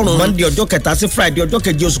ẹni pé Ọlọ́run Monday ọjọ́ 3 sí Friday ọjọ́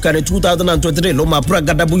 7 oṣù kẹrin 2023 ló máa búra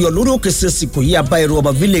gàdàbúyọ lórí òkè CAC Ìkòyí Abáyẹrù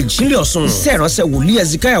ọba village nílẹ̀ Ọ̀ṣun. iṣẹ́ ìránṣẹ́ wòlíì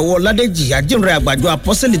Ẹ̀sìkáyàwó Ọládèjì ajínrere àgbàjọ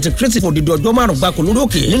apọ́sítélì ti Kristi fòdìdí ọjọ́ márùn-ún gbáko lórí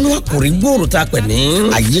òkè nínú àkòrí gbòòrò tá a pè ní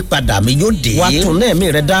àyípadà mi yóò dé. wàá tún náà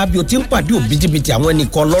mi rẹ dá bí o ti ń pàdé òbítíbitì àwọn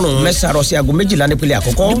ẹnìkan Ọlọ́run mẹ́sàn-án rọ̀ sí aago 12 nípele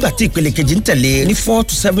àkọ́kọ́ nígbà tí ìpele kejì ń tẹ̀lé ní 4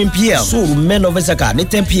 to 7 p.m. sóòrù Men of Isaac ní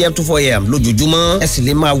 10 p.m. to 4 a.m. lójoojúmọ́. ẹ sì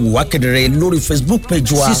lè máa wò wá kedere lórí Facebook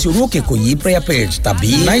page wa CAC Orí Òkè Ìkòyí prayer page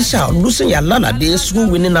tàbí Elisha Olúṣèyí Alálàdé school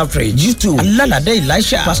winning outrage YouTube Alálàdé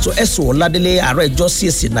Elisha Pastor Ẹ̀sùn Ọládélé ààrẹ ìjọ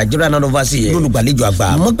CAC Nigerian University lólùgbàlejò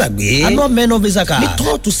àgbà. mọ́ gbàgbé annual Men of Isaac ní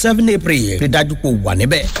 3 to 7 April rí dájú pé wà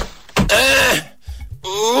níbẹ̀.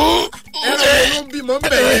 ẹran ló ń bímọ ń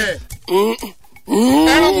bẹ̀ yẹn.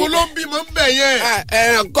 ẹran wo ló ń bímọ ń bẹ̀ yẹn.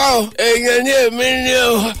 ẹran kọ́ èèyàn ní èmi ni o.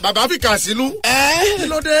 bàbá fi kà sínú. kí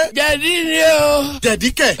ló dé. jẹ̀dí ni o. jẹ̀dí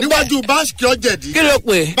kẹ̀ níwájú báṣkìọ́ jẹ̀dí. kí ló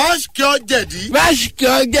pè. báṣkìọ́ jẹ̀dí.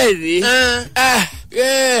 báṣkìọ́ jẹ̀dí.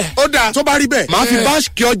 ó dáa tó bá rí bẹ́ẹ̀ máa fi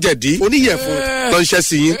báṣkìọ́ jẹ̀dí oníyẹ̀fun lọ́nṣẹ́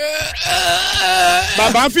sí yín.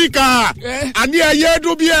 bàbá fi kà àní ẹyẹ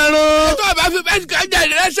dún bí ẹran. tó o bá fi báṣkìọ́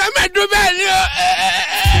jẹ̀dí rẹ sẹ́mẹ̀ẹ́dún bẹ́ẹ̀ ni o.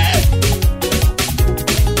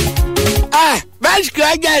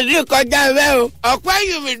 báṣkìọ́ jẹ̀dí kọjá bẹ́ẹ̀ o ọ̀pẹ́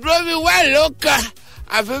yìí dúró mi wá ló kàn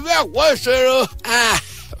àfi bẹ́ẹ̀ kó ṣòro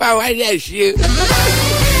báwa dẹ̀ ṣe.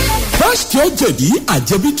 Báṣkìọ́ jẹ̀dí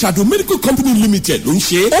àjẹbí Trado Medical Company Limited ló ń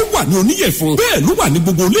ṣe. ó wà ní oníyẹ̀fun bẹ́ẹ̀ ló wà ní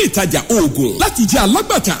gbogbo ilé ìtajà oògùn. láti jẹ́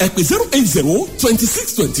alágbàtà ẹ pè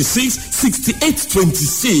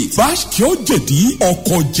 080-2626-6826. Báṣkìọ́ jẹ̀dí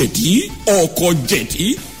ọkọ̀ jẹ̀dí ọkọ̀ jẹ̀dí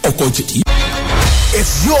ọkọ̀ jẹ̀dí.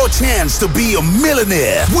 It's your chance to be a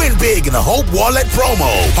millionaire. Win big in the Hope Wallet promo.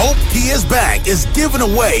 Hope PS Bank is giving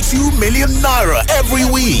away 2 million naira every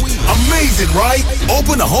week. Amazing, right?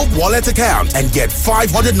 Open a Hope Wallet account and get 500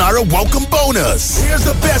 naira welcome bonus. Here's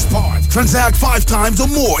the best part. Transact 5 times or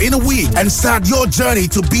more in a week and start your journey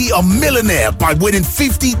to be a millionaire by winning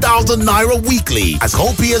 50,000 naira weekly. As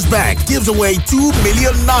Hope PS Bank gives away 2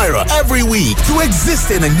 million naira every week to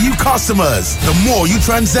existing and new customers. The more you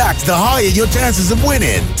transact, the higher your chances of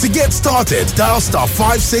winning. To get started, dial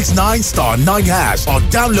 *569*9# or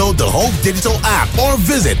download the Hope Digital app or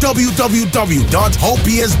visit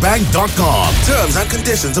www.hopepsbank.com. Terms and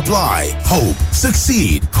conditions apply. Hope,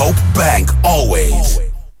 succeed. Hope Bank always.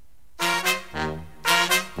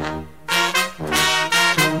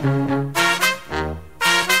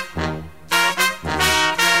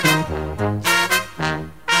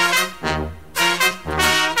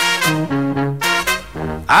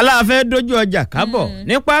 aláàfẹ́ dojú ọjà kábọ̀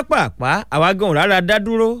ní pápápá àwa gan rárá dá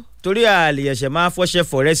dúró torí àlè ẹ̀ṣẹ̀ máa fọṣẹ́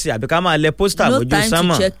fọ̀rẹ́sì àbí ká máa lẹ pósítà lójú sánmọ̀.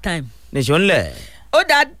 no time to check time. nìṣó ńlẹ̀. ó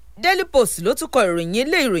dá Daily Post ló tún kọ ìròyìn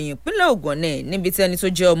ilé ìròyìn ìpínlẹ̀ Ògùn náà níbi tí ẹni tó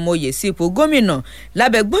jẹ́ ọmọ oyè sí ipò gómìnà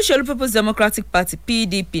lábẹ́ gbóṣèlú People's Democratic Party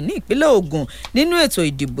PDP ní ìpínlẹ̀ Ògùn nínú ètò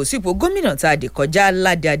ìdìbò sí ipò gómìnà tá a dì kọjá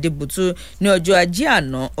Ládé Adébútú ní ọjọ́ Ajé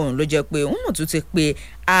àná ọ̀hún ló jẹ́ pé wọ́n mọ̀ tún ti pe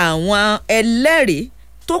àwọn ẹlẹ́rìí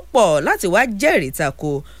tó pọ̀ láti wá jẹ́rìí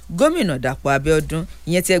tako gómìnà Dàpọ̀ Abíọ́dún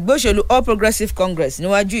ìyẹn ti ẹgbẹ́ òṣèlú All Progressives Congress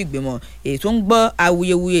níwájú ìgbìmọ̀ èyí tó ń gbọ́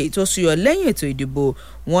awuyewuye èyí tó súyọ lẹ́yìn ètò ìdìbò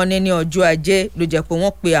wọn ní ọjọ́ Ajé ló jẹ́ pé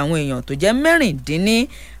wọ́n pe àwọn èèyàn tó jẹ́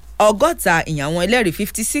 16 ìyẹn àwọn ẹlẹ́rìí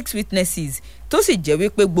 56 witnesses tó sì jẹ́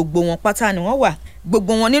wípé gbogbo wọn pátá ni wọ́n wà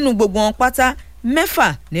gbogbo wọn pátá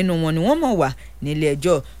 6 nínú wọn ni wọ́n mọ̀ wà nílé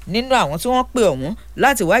ẹjọ́ nínú àwọn tí wọ́n pè ọ̀hún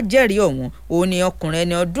láti wá jẹ́rìí ọ̀hún òun ni ọkùnrin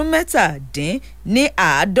ẹni ọdún 77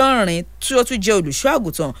 tí ó tún jẹ́ olùṣọ́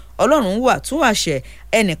àgùntàn Ọlọ́run wà tún àṣẹ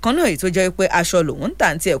ẹnìkan náà èyí tó jẹ́ pé aṣọ lòun ń tà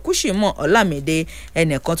ní tiẹ̀ Kúṣìmọ̀ Ọlámídé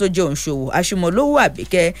ẹnìkan tó jẹ́ òǹṣòwò Aṣímọlówó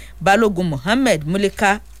Àbíkẹ́ Balógun Mohammed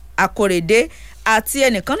Múlíká Akórèdé àti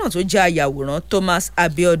ẹnìkan náà tó jẹ́ ayàwòrán Thomas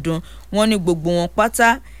Abíọ́dún wọ́n ní gbogbo wọn pátá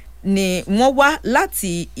ni wọ́n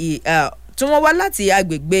wá láti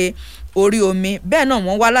agbègbè orí omi bẹ́ẹ̀ náà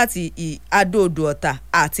wọ́n wá láti Adó-Odò Ọ̀tà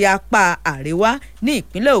àti apá àríwá ní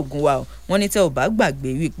ìpínlẹ̀ Ògùn wa wọ́n ní tẹ́ ò bá gbàgbé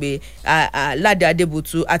wípé Ládé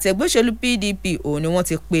Adébútú àti ẹgbẹ́ òṣèlú PDP òun ni wọ́n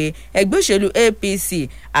ti pe ẹgbẹ́ òṣèlú APC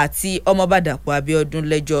àti ọmọọba Dàpọ̀ Abíọ́dún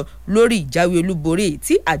lẹ́jọ́ lórí ìjáwé olúborí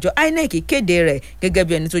tí àjọ INEC kéde rẹ̀ gẹ́gẹ́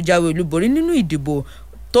bí ẹni tó jáwé olúborí nínú ìdìbò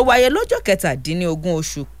tó wáyé lọ́jọ́ 17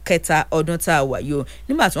 oṣù kẹta ọdún tá a wà yìí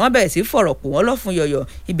nígbà tí wọ́n bẹ̀rẹ̀ sí fọ̀rọ̀ pò wọ́n lọ́fun yọ̀yọ̀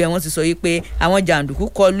ibẹ̀ wọ́n ti sọ yìí pé àwọn jàǹdùkú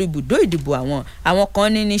kọlu ibùdó ìdìbò àwọn kan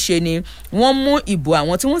ní níṣe ni wọ́n mú ìbò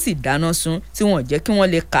àwọn tí wọ́n sì dáná sun tí wọ́n jẹ́ kí wọ́n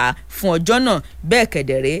lè kà á fún ọjọ́ náà bẹ́ẹ̀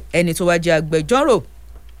kẹ̀dẹ̀rẹ́ ẹni tó wá jẹ́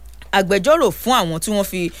agbẹjọ́rò fún àwọn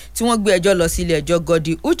tí wọ́n gbé ẹjọ́ lọ sí ilé ẹjọ́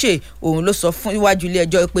Godi Uche òun ló sọ fún iwájú ilé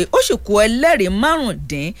ẹjọ́ pé ó sì kó ẹlẹ́rìí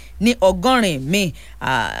 95 míì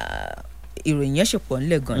ìròyìn yẹn ṣe pọ̀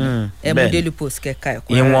nílẹ̀ gan-an ẹ mú Daily Post kẹ́ka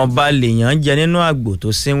ẹ̀kọ́ rẹ̀. ìwọ̀nba lèèyàn jẹ nínú àgbò tó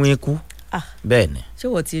sínwín kú bẹ́ẹ̀ ni. ṣé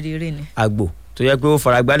wọ́n ti rí ni. àgbò tó yẹ pé ó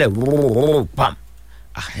fara gbálẹ̀ pam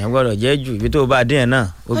ẹ̀ gbọ́dọ̀ jẹ́ jù ibi tó bá dín ẹ̀ náà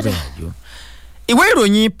ó gbìyànjú. ìwé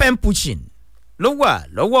ìròyìn pen pushing ló wà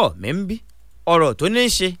lọ́wọ́ mi ń bí ọ̀rọ̀ tó ní í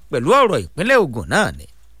ṣe pẹ̀lú ọ̀rọ̀ ìpínlẹ̀ Ògùn náà ni.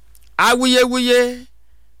 awuyewuye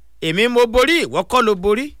èmi mo borí ìwọ kọ́ ló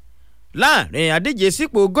borí láàrin adíje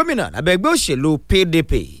sípò gómìnà lábẹ́gbẹ́ òṣèlú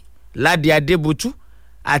PDP Ládé Adébútú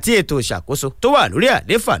àti ètò ìṣàkóso tó wà lórí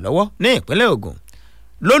àlééfà lọ́wọ́ ní ìpínlẹ̀ Ògùn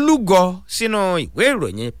ló lúgọ sínú ìwé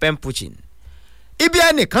ìròyìn pen pushing. ibi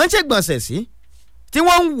ẹnìkan ṣègbọ̀nsẹ̀ sí tí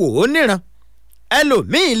wọ́n ń wò ó níran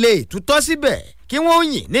ẹlòmíín lè tutọ́ síbẹ̀ kí wọ́n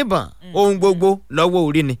yìn níbọn ohun gbogbo lọ́wọ́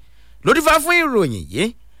orí ni lórí fá fún ìròyìn yìí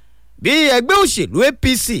bí ẹgbẹ́ òṣèlú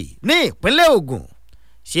APC ní ìpínlẹ̀ Ògùn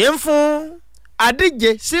ṣe ń fún adíje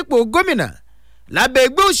sípò gómìnà lábẹ́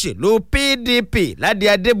ẹgbẹ́ òṣèlú PDP Ládé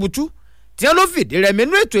Adébútú tí wọ́n ló fìdí rẹmi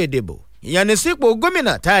nínú ètò ìdìbò ìyanisípò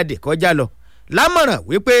gómìnà tá a dì kọjá lọ lámọ̀ràn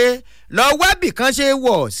wípé lọ wábì kan ṣe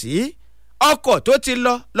wọ̀ sí ọkọ̀ tó ti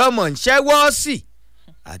lọ lọ́mọ ń ṣẹ́wọ́ sí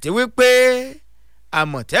àti wípé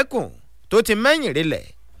àmọ̀tẹ́kùn tó ti mẹ́yìn rilẹ̀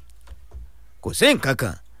kò sí nǹkan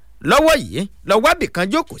kan lọ́wọ́ yìí lọ wábì kan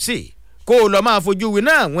jókòó sí kó o lọ máa fojú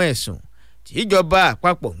winá àwọn ẹ̀sùn tí ìjọba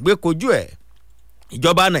àpapọ̀ ń gbé kojú ẹ̀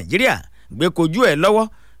ìjọba Nàìjíríà gbé kojú ẹ̀ lọ́wọ́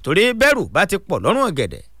torí bẹ́rù bá ti pọ̀ lọ́rùn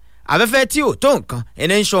ọ̀gẹ̀dẹ̀ afẹ́fẹ́ tí ò tó nǹkan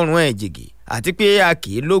ẹni ń ṣọrun ẹ̀ jìgì àti pé a kì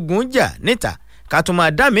í lógun jà níta ká tún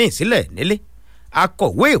máa dá míì sílẹ̀ nílé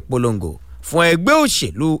akọ̀wé ìpolongo fún ẹgbẹ́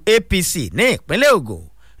òṣèlú APC ní ìpínlẹ̀ Ògùn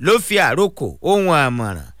ló fi àròkò ohun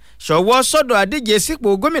àmọ̀ràn ṣọwọ́ sọ́dọ̀ adíje sípò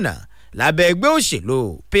gómìnà lábẹ́ ẹgbẹ́ òṣèlú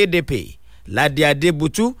PDP Ládé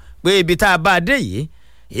Adébútú pé ibi tá a bá a dé yìí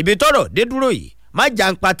ibi tọ́rọ̀ dé dúró yìí má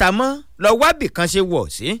jà ń pata mọ́ lọ wábì kan ṣe wọ̀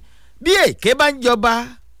sí bí èké bá ń jọba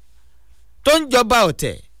tó ń jọba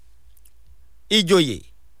ọ̀tẹ̀ ìjòyè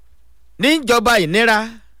níjọba ìnira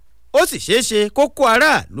ó sì ṣeé ṣe kó kó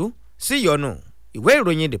aráàlú sí ìyọnu ìwé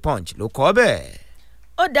ìròyìn The Punch ló kọ bẹ́ẹ̀.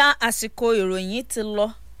 ó dá àsìkò ìròyìn ti lọ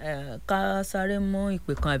ká sáré mú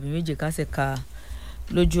ìpè kan àbí méjì ká sì ka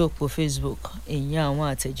lójú òpó Facebook èyí àwọn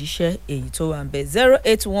àtẹ̀jíṣẹ́ èyí tó wà ń bẹ̀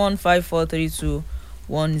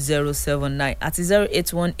 08154321079 àti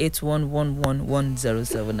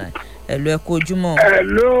 08181111079 ẹ̀lú ẹ kú ojúmọ́.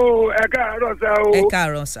 ẹ̀lú ẹ káàárọ̀ sá o. ẹ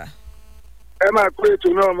káàárọ̀ sá. ẹ máa pé ètò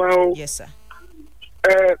náà máa o. yes sir.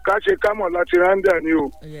 ká ṣe kámọ̀ láti rándà ni o.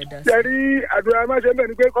 jẹ́rí àdúrà máa ṣe bẹ́ẹ̀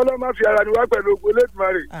ni pé kọ́lọ́ máa fi ara ni wá pẹ̀lú ògbó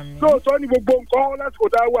lẹ́dùnmarè. lóòótọ́ ni gbogbo nǹkan lásìkò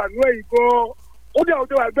tá a wà nú èyí gan-an ó dẹ̀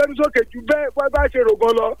òde wà gbẹ́nu sókè ju bẹ́ẹ̀ bá ṣe rò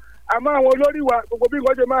gan lọ àmọ́ àwọn olórí wa gbogbo bí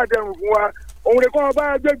nǹkan ṣe máa dẹrùn fún wa òun rẹ̀ kọ́ bá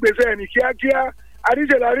gbé gbèsè ẹ̀ ní kíákíá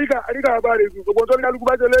àríṣèlú àríkà bá rè gùn gbogbo tó ní kálukú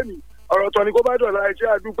bá ṣe lẹ́nu ọ̀rọ̀ tán ni kó bá dọ̀la iṣẹ́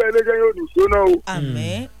àdúpẹ́ iléeṣẹ́ yóò ní jóná o.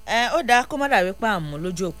 àmín ó dáa kó má dàbí pa àmú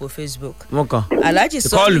lójú òpó Facebook. mo kàn Alhaji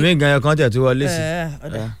sọ kọ́ọ̀lù mi gan-an kan tẹ̀ tó wọlé sí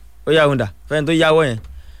ó yà wúndà fẹ́ni tó yáwọ́ yẹn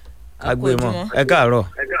ká gbé mọ́ ẹ káàárọ̀.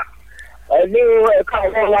 ẹ̀lú ẹ̀ka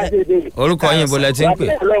ọ̀rọ̀ lágbèdè. orúkọ yín bó lẹ ti ń pè.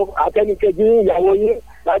 akẹ́nikẹ́jì ìyàwó yín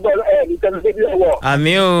lágbọ́dọ̀ ní tẹlifíṣẹ́ lọ́wọ́.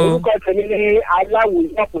 àmì o. orúkọ tèmi ní aláwò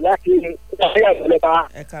ìyàpò láti ìdàgbé àgbẹ̀lẹ́ta.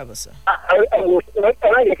 ẹ káàbọ̀ sọ.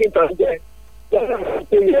 ẹ̀rọ yẹ kí n tọ́ jẹ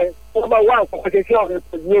wọ́n bá wá nǹkan ṣe sí ọ̀rẹ́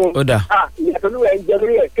pẹ̀lú o. ó dà. ìyàtọ̀ ló ẹ̀ ń jẹ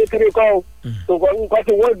lórí ẹ̀ kékeré kọ́ o. tòkọ̀ nǹkan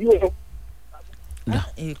ti wọ́n dúró.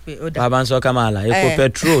 bàbá ń sọ ká máa là epo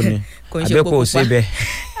petrol ni àbẹ́pọ̀ ò sí bẹ́ẹ̀.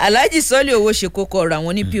 Alhaji sọ́lé owó ṣe kókó ọ̀rọ̀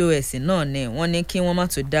àwọn ní POS náà ni wọ́n ní kí wọ́n má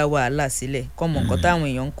tó dá wàhálà sílẹ̀ kọ́mọ nǹkan táwọn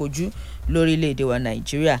èèyàn ń kojú lórílẹ̀‐èdè wa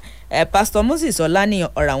Nàìjíríà. Pastor Moses Ọláníyàn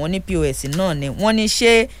ọ̀rọ̀ àwọn ní POS náà ni wọ́n ní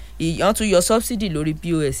ṣé ìyàn tún yọ subsidy lórí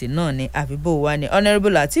POS náà ni àbí bó wà ní. Honourable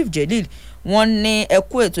Lateef Jelil wọ́n ní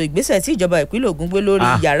ẹkú ètò ìgbésẹ̀ tí ìjọba ìpínlẹ̀ Ògùn gbé lórí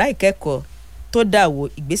yàrá ìkẹ́kọ̀ọ́ tó dàwó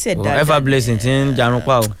ìgbésẹ̀ dáadáa. ever blessing ti ń jarun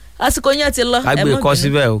pa o. àsìkò yẹn ti lọ. àgbè kọ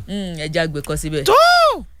síbẹ̀ o. ẹja àgbè kọ síbẹ̀. tó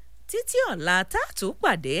títí ọ̀la tá a tún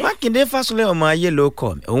pàdé. Mákindé Fásulẹ̀ ọmọ ayé ló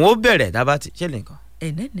kọ mi òun ó bẹ̀rẹ̀ tábà ti ṣe nìkan.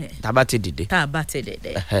 tábà ti dìde. tá a bá ti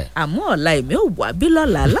dìde. àmọ́ ọ̀la èmi ò wá bí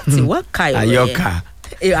lọ́la láti wá ka ìròyìn. àyọkà.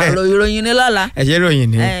 àrò ìròyìn ni lọ́la. ẹ̀jẹ̀ ìròyìn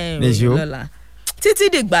ni nìṣó. títí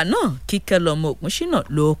dìgbà náà Kíkẹ́ lọ́mọ Ògúnṣínà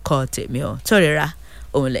ló kọ tèmi ọ̀ tọ́rẹ́ra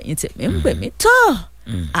òun lẹ́yìn tèmi ń gbẹ̀mí tọ́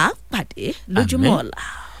à á pàdé lójúmọ́ ọ̀la.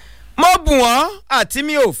 mo bùn ọ́ àti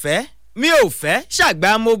mi ò fẹ́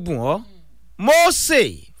ṣàgbá mo bùn ọ́ Mósè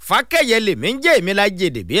Fákẹ́yẹ lèmi ń jẹ́ èmi la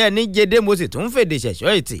jèdè bí ẹni jèdè mo sì tún fèdè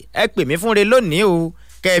ṣẹ̀ṣọ́ ètì ẹ pè mí fúnre lónìí o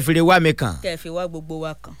kẹ́ ẹ fi re wá mi kàn. kẹ́ ẹ fi wá gbogbo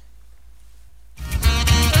wa kàn.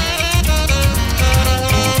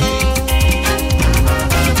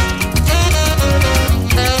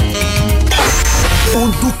 ó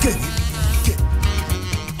ń dún kẹ̀kẹ́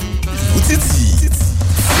ìlú títì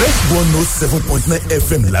Fresh 107.9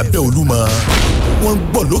 FM lábẹ́ Olúmọ wọ́n ń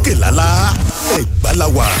gbọ́ lókè lálá Ẹ̀gbá la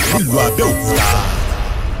wà nílùú Abẹ́òkúta.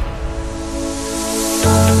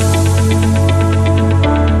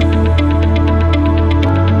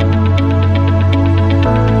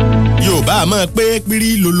 Yorùbá a máa pé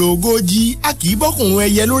pírí lológójì a kì í bọ́kùnrin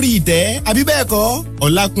ẹyẹ lórí ìtẹ́ àbí bẹ́ẹ̀ kọ́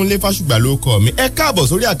Ọlákúnlé Fásùgbà ló kọ mi ẹ káàbọ̀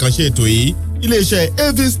sórí àkànṣe ètò yìí iléeṣẹ́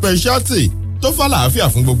AV Speciality tó fàlàáfíà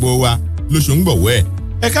fún gbogbo wa lóṣù ń gbọ̀wọ́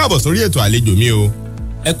ẹ káàbọ̀ sórí ètò àlejò mi o.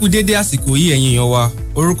 ẹ kú dédé àsìkò yìí ẹ̀yin èèyàn wa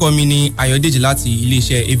orúkọ mi ni Ayọ̀dèjì láti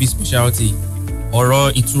iléeṣẹ́ AV Speciality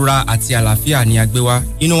ọ̀rọ̀ ìtura àti àlàáfíà ni a gbé wá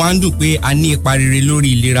inú wa ń dùn pé a ní ipa rere lórí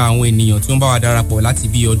ìlera àwọn ènìyàn tó ń bá wa darapọ̀ láti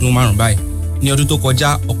bí ọdún 5 báyìí ní ọdún tó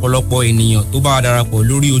kọjá ọ̀pọ̀lọpọ̀ ènìyàn tó bá wa darapọ̀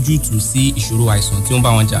lórí ojútùú sí ìṣòro àìsàn tí ó ń bá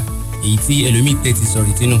wọn jà èyí tí ẹlòmíì tẹ́tí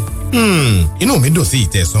sọ̀rì tínú. inú mi dùn sí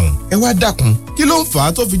ìtẹ̀sán ẹ wá dákun kí ló ń fà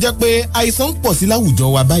á tó fi jẹ́ pé àìsàn ń pọ̀ sí láwùjọ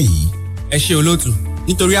wa báyìí. ẹ ṣé olóòtú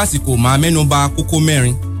nítorí àsìkò máa mẹ́nubà kókó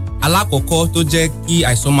 4 alákọ̀ọ́kọ́ tó jẹ́ kí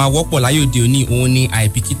àìsàn máa wọ́pọ̀ láyé òde òní òun ni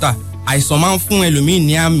àìbìkítà àìsàn máa ń fún ẹlòmíì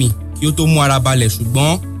ní àmì kí ó tó mú ara balẹ̀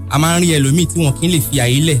ṣùgbọ́n a máa ń rí ẹlòmíì tí wọn kì í lè fi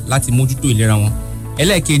àyè lẹ̀ láti mójútó ìlera wọn.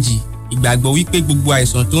 ẹlẹ́ẹ̀kejì ìgbàgbọ́ wípé gbogbo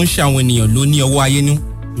àìsàn tó ń ṣe àwọn ènìyàn ló ní ọwọ́ ayé nú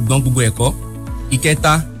ṣùgbọ́n gbogbo ẹ̀kọ́.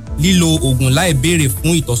 ìkẹta lílo oògùn láì béèrè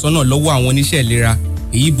fún ìtọ́sọ́nà lọ́wọ́ àwọn oníṣẹ́ ìlera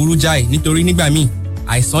èyí burú jáì nítorí nígbà míì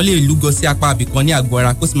àìsàn lè lúgọ sí apá abìkan ní àgọ́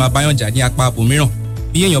ara kó sì máa báyàn jà ní apá abòmíràn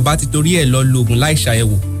bí èèyàn bá ti torí ẹ̀ lọ lo oògùn láì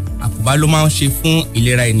ṣàyẹ̀wò àkóbá ló máa ń ṣe fún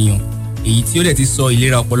ìlera ènìyàn èyí tí ó dẹ̀ ti sọ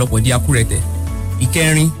ìlera ọ̀pọ̀lọpọ̀ di akúrẹ̀tẹ̀.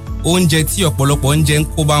 ìkẹrin oúnjẹ tí ọ̀pọ̀lọpọ̀ ń jẹ ń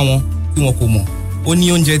kó bá wọn tí wọn kò mọ̀ ó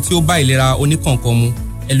ní oúnjẹ tí ó bá ìlera oníkọ̀ọ̀kan mu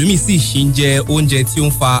ẹlòmíì sì ṣì ń jẹ oúnjẹ tí ó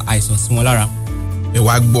ń fa àìsàn sí wọn lára. ẹ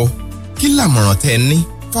wá gbọ́ kí làmọ̀ràn tẹ́ ẹ ní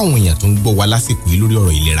fáwọn èèyàn tó ń gbọ́ wa lásìkò yìí lórí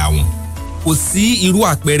ọ̀rọ̀ ìlera wọn. kò sí irú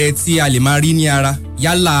àpẹẹrẹ tí a lè máa rí ní ara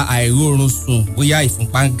yálà àìróorun sùn bóyá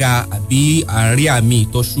ìfúnpá ń ga àbí àárí àmì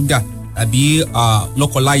ìtọ̀ ṣúgà tàbí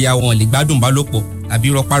lọ́kọláya wọn lè gbádùn bálòpọ̀ àbí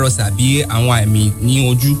rọpárọsẹ̀ àbí àwọn àmì ní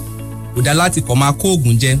ojú. Kò dá láti kọ̀ máa kó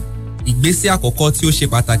oògùn jẹ. Ìgbésẹ̀ àkọ́kọ́ tí ó ṣe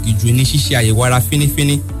pàtàkì jù ní ṣíṣe àyẹ̀wò ara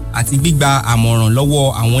fínífíní àti gbígba àmọ̀ràn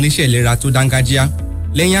lọ́wọ́ àwọn oníṣẹ́ ìlera tó dángájíá.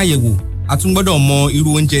 Lẹ́yìn àyẹ̀wò, a tún gbọ́dọ̀ mọ irú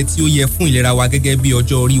oúnjẹ tí ó yẹ fún ìlera wa gẹ́gẹ́ bí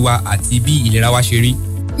ọjọ́ orí wa àti bí ìlera wa ṣe rí.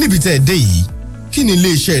 Níbi tẹ́ ẹ dé yìí, kí ni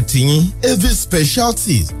iléeṣẹ́ tiyín Avis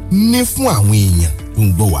Specialties ní fún àwọn èèyàn tó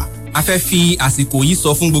ń gbọ́ wa? A fẹ́ fi àsìkò yìí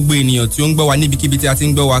sọ fún gbogbo ènìyàn tí ó ń gbọ́ wa níbikíbi tí a ti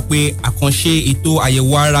ń gbọ́ wa pé àkànṣe ètò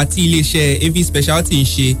àyẹ̀wò ara tí iléeṣẹ́ Avis Specialties ń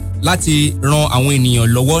ṣe láti ran àwọn ènìyàn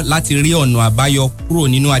lọ́wọ́ láti rí ọ̀nà àbáyọ kúrò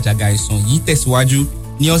nínú àjàgà àìsàn yìí tẹ̀síwájú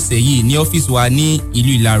ní ọ̀sẹ̀ yìí ní ọ́fíìsì wa ní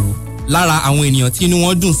ìlú Ìlaró. Lára àwọn ènìyàn tí inú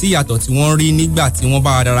wọn dùn sí ìyàtọ̀ tí wọ́n rí nígbà tí wọ́n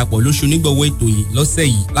bá wa darapọ̀ lóṣù nígbọ̀wọ́ ètò yìí lọ́sẹ̀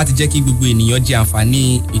yìí láti jẹ́ kí gbogbo ènìyàn jẹ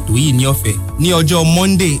àǹfààní ètò yìí ní ọ̀fẹ́. Ní ọjọ́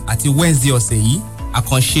Monday àti Wednesday ọ̀sẹ̀ yìí,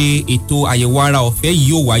 àkànṣe ètò àyẹ̀wò ara ọ̀fẹ́ yìí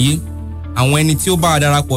yóò wáyé. Àwọn ẹni tí ó bá wa darapọ̀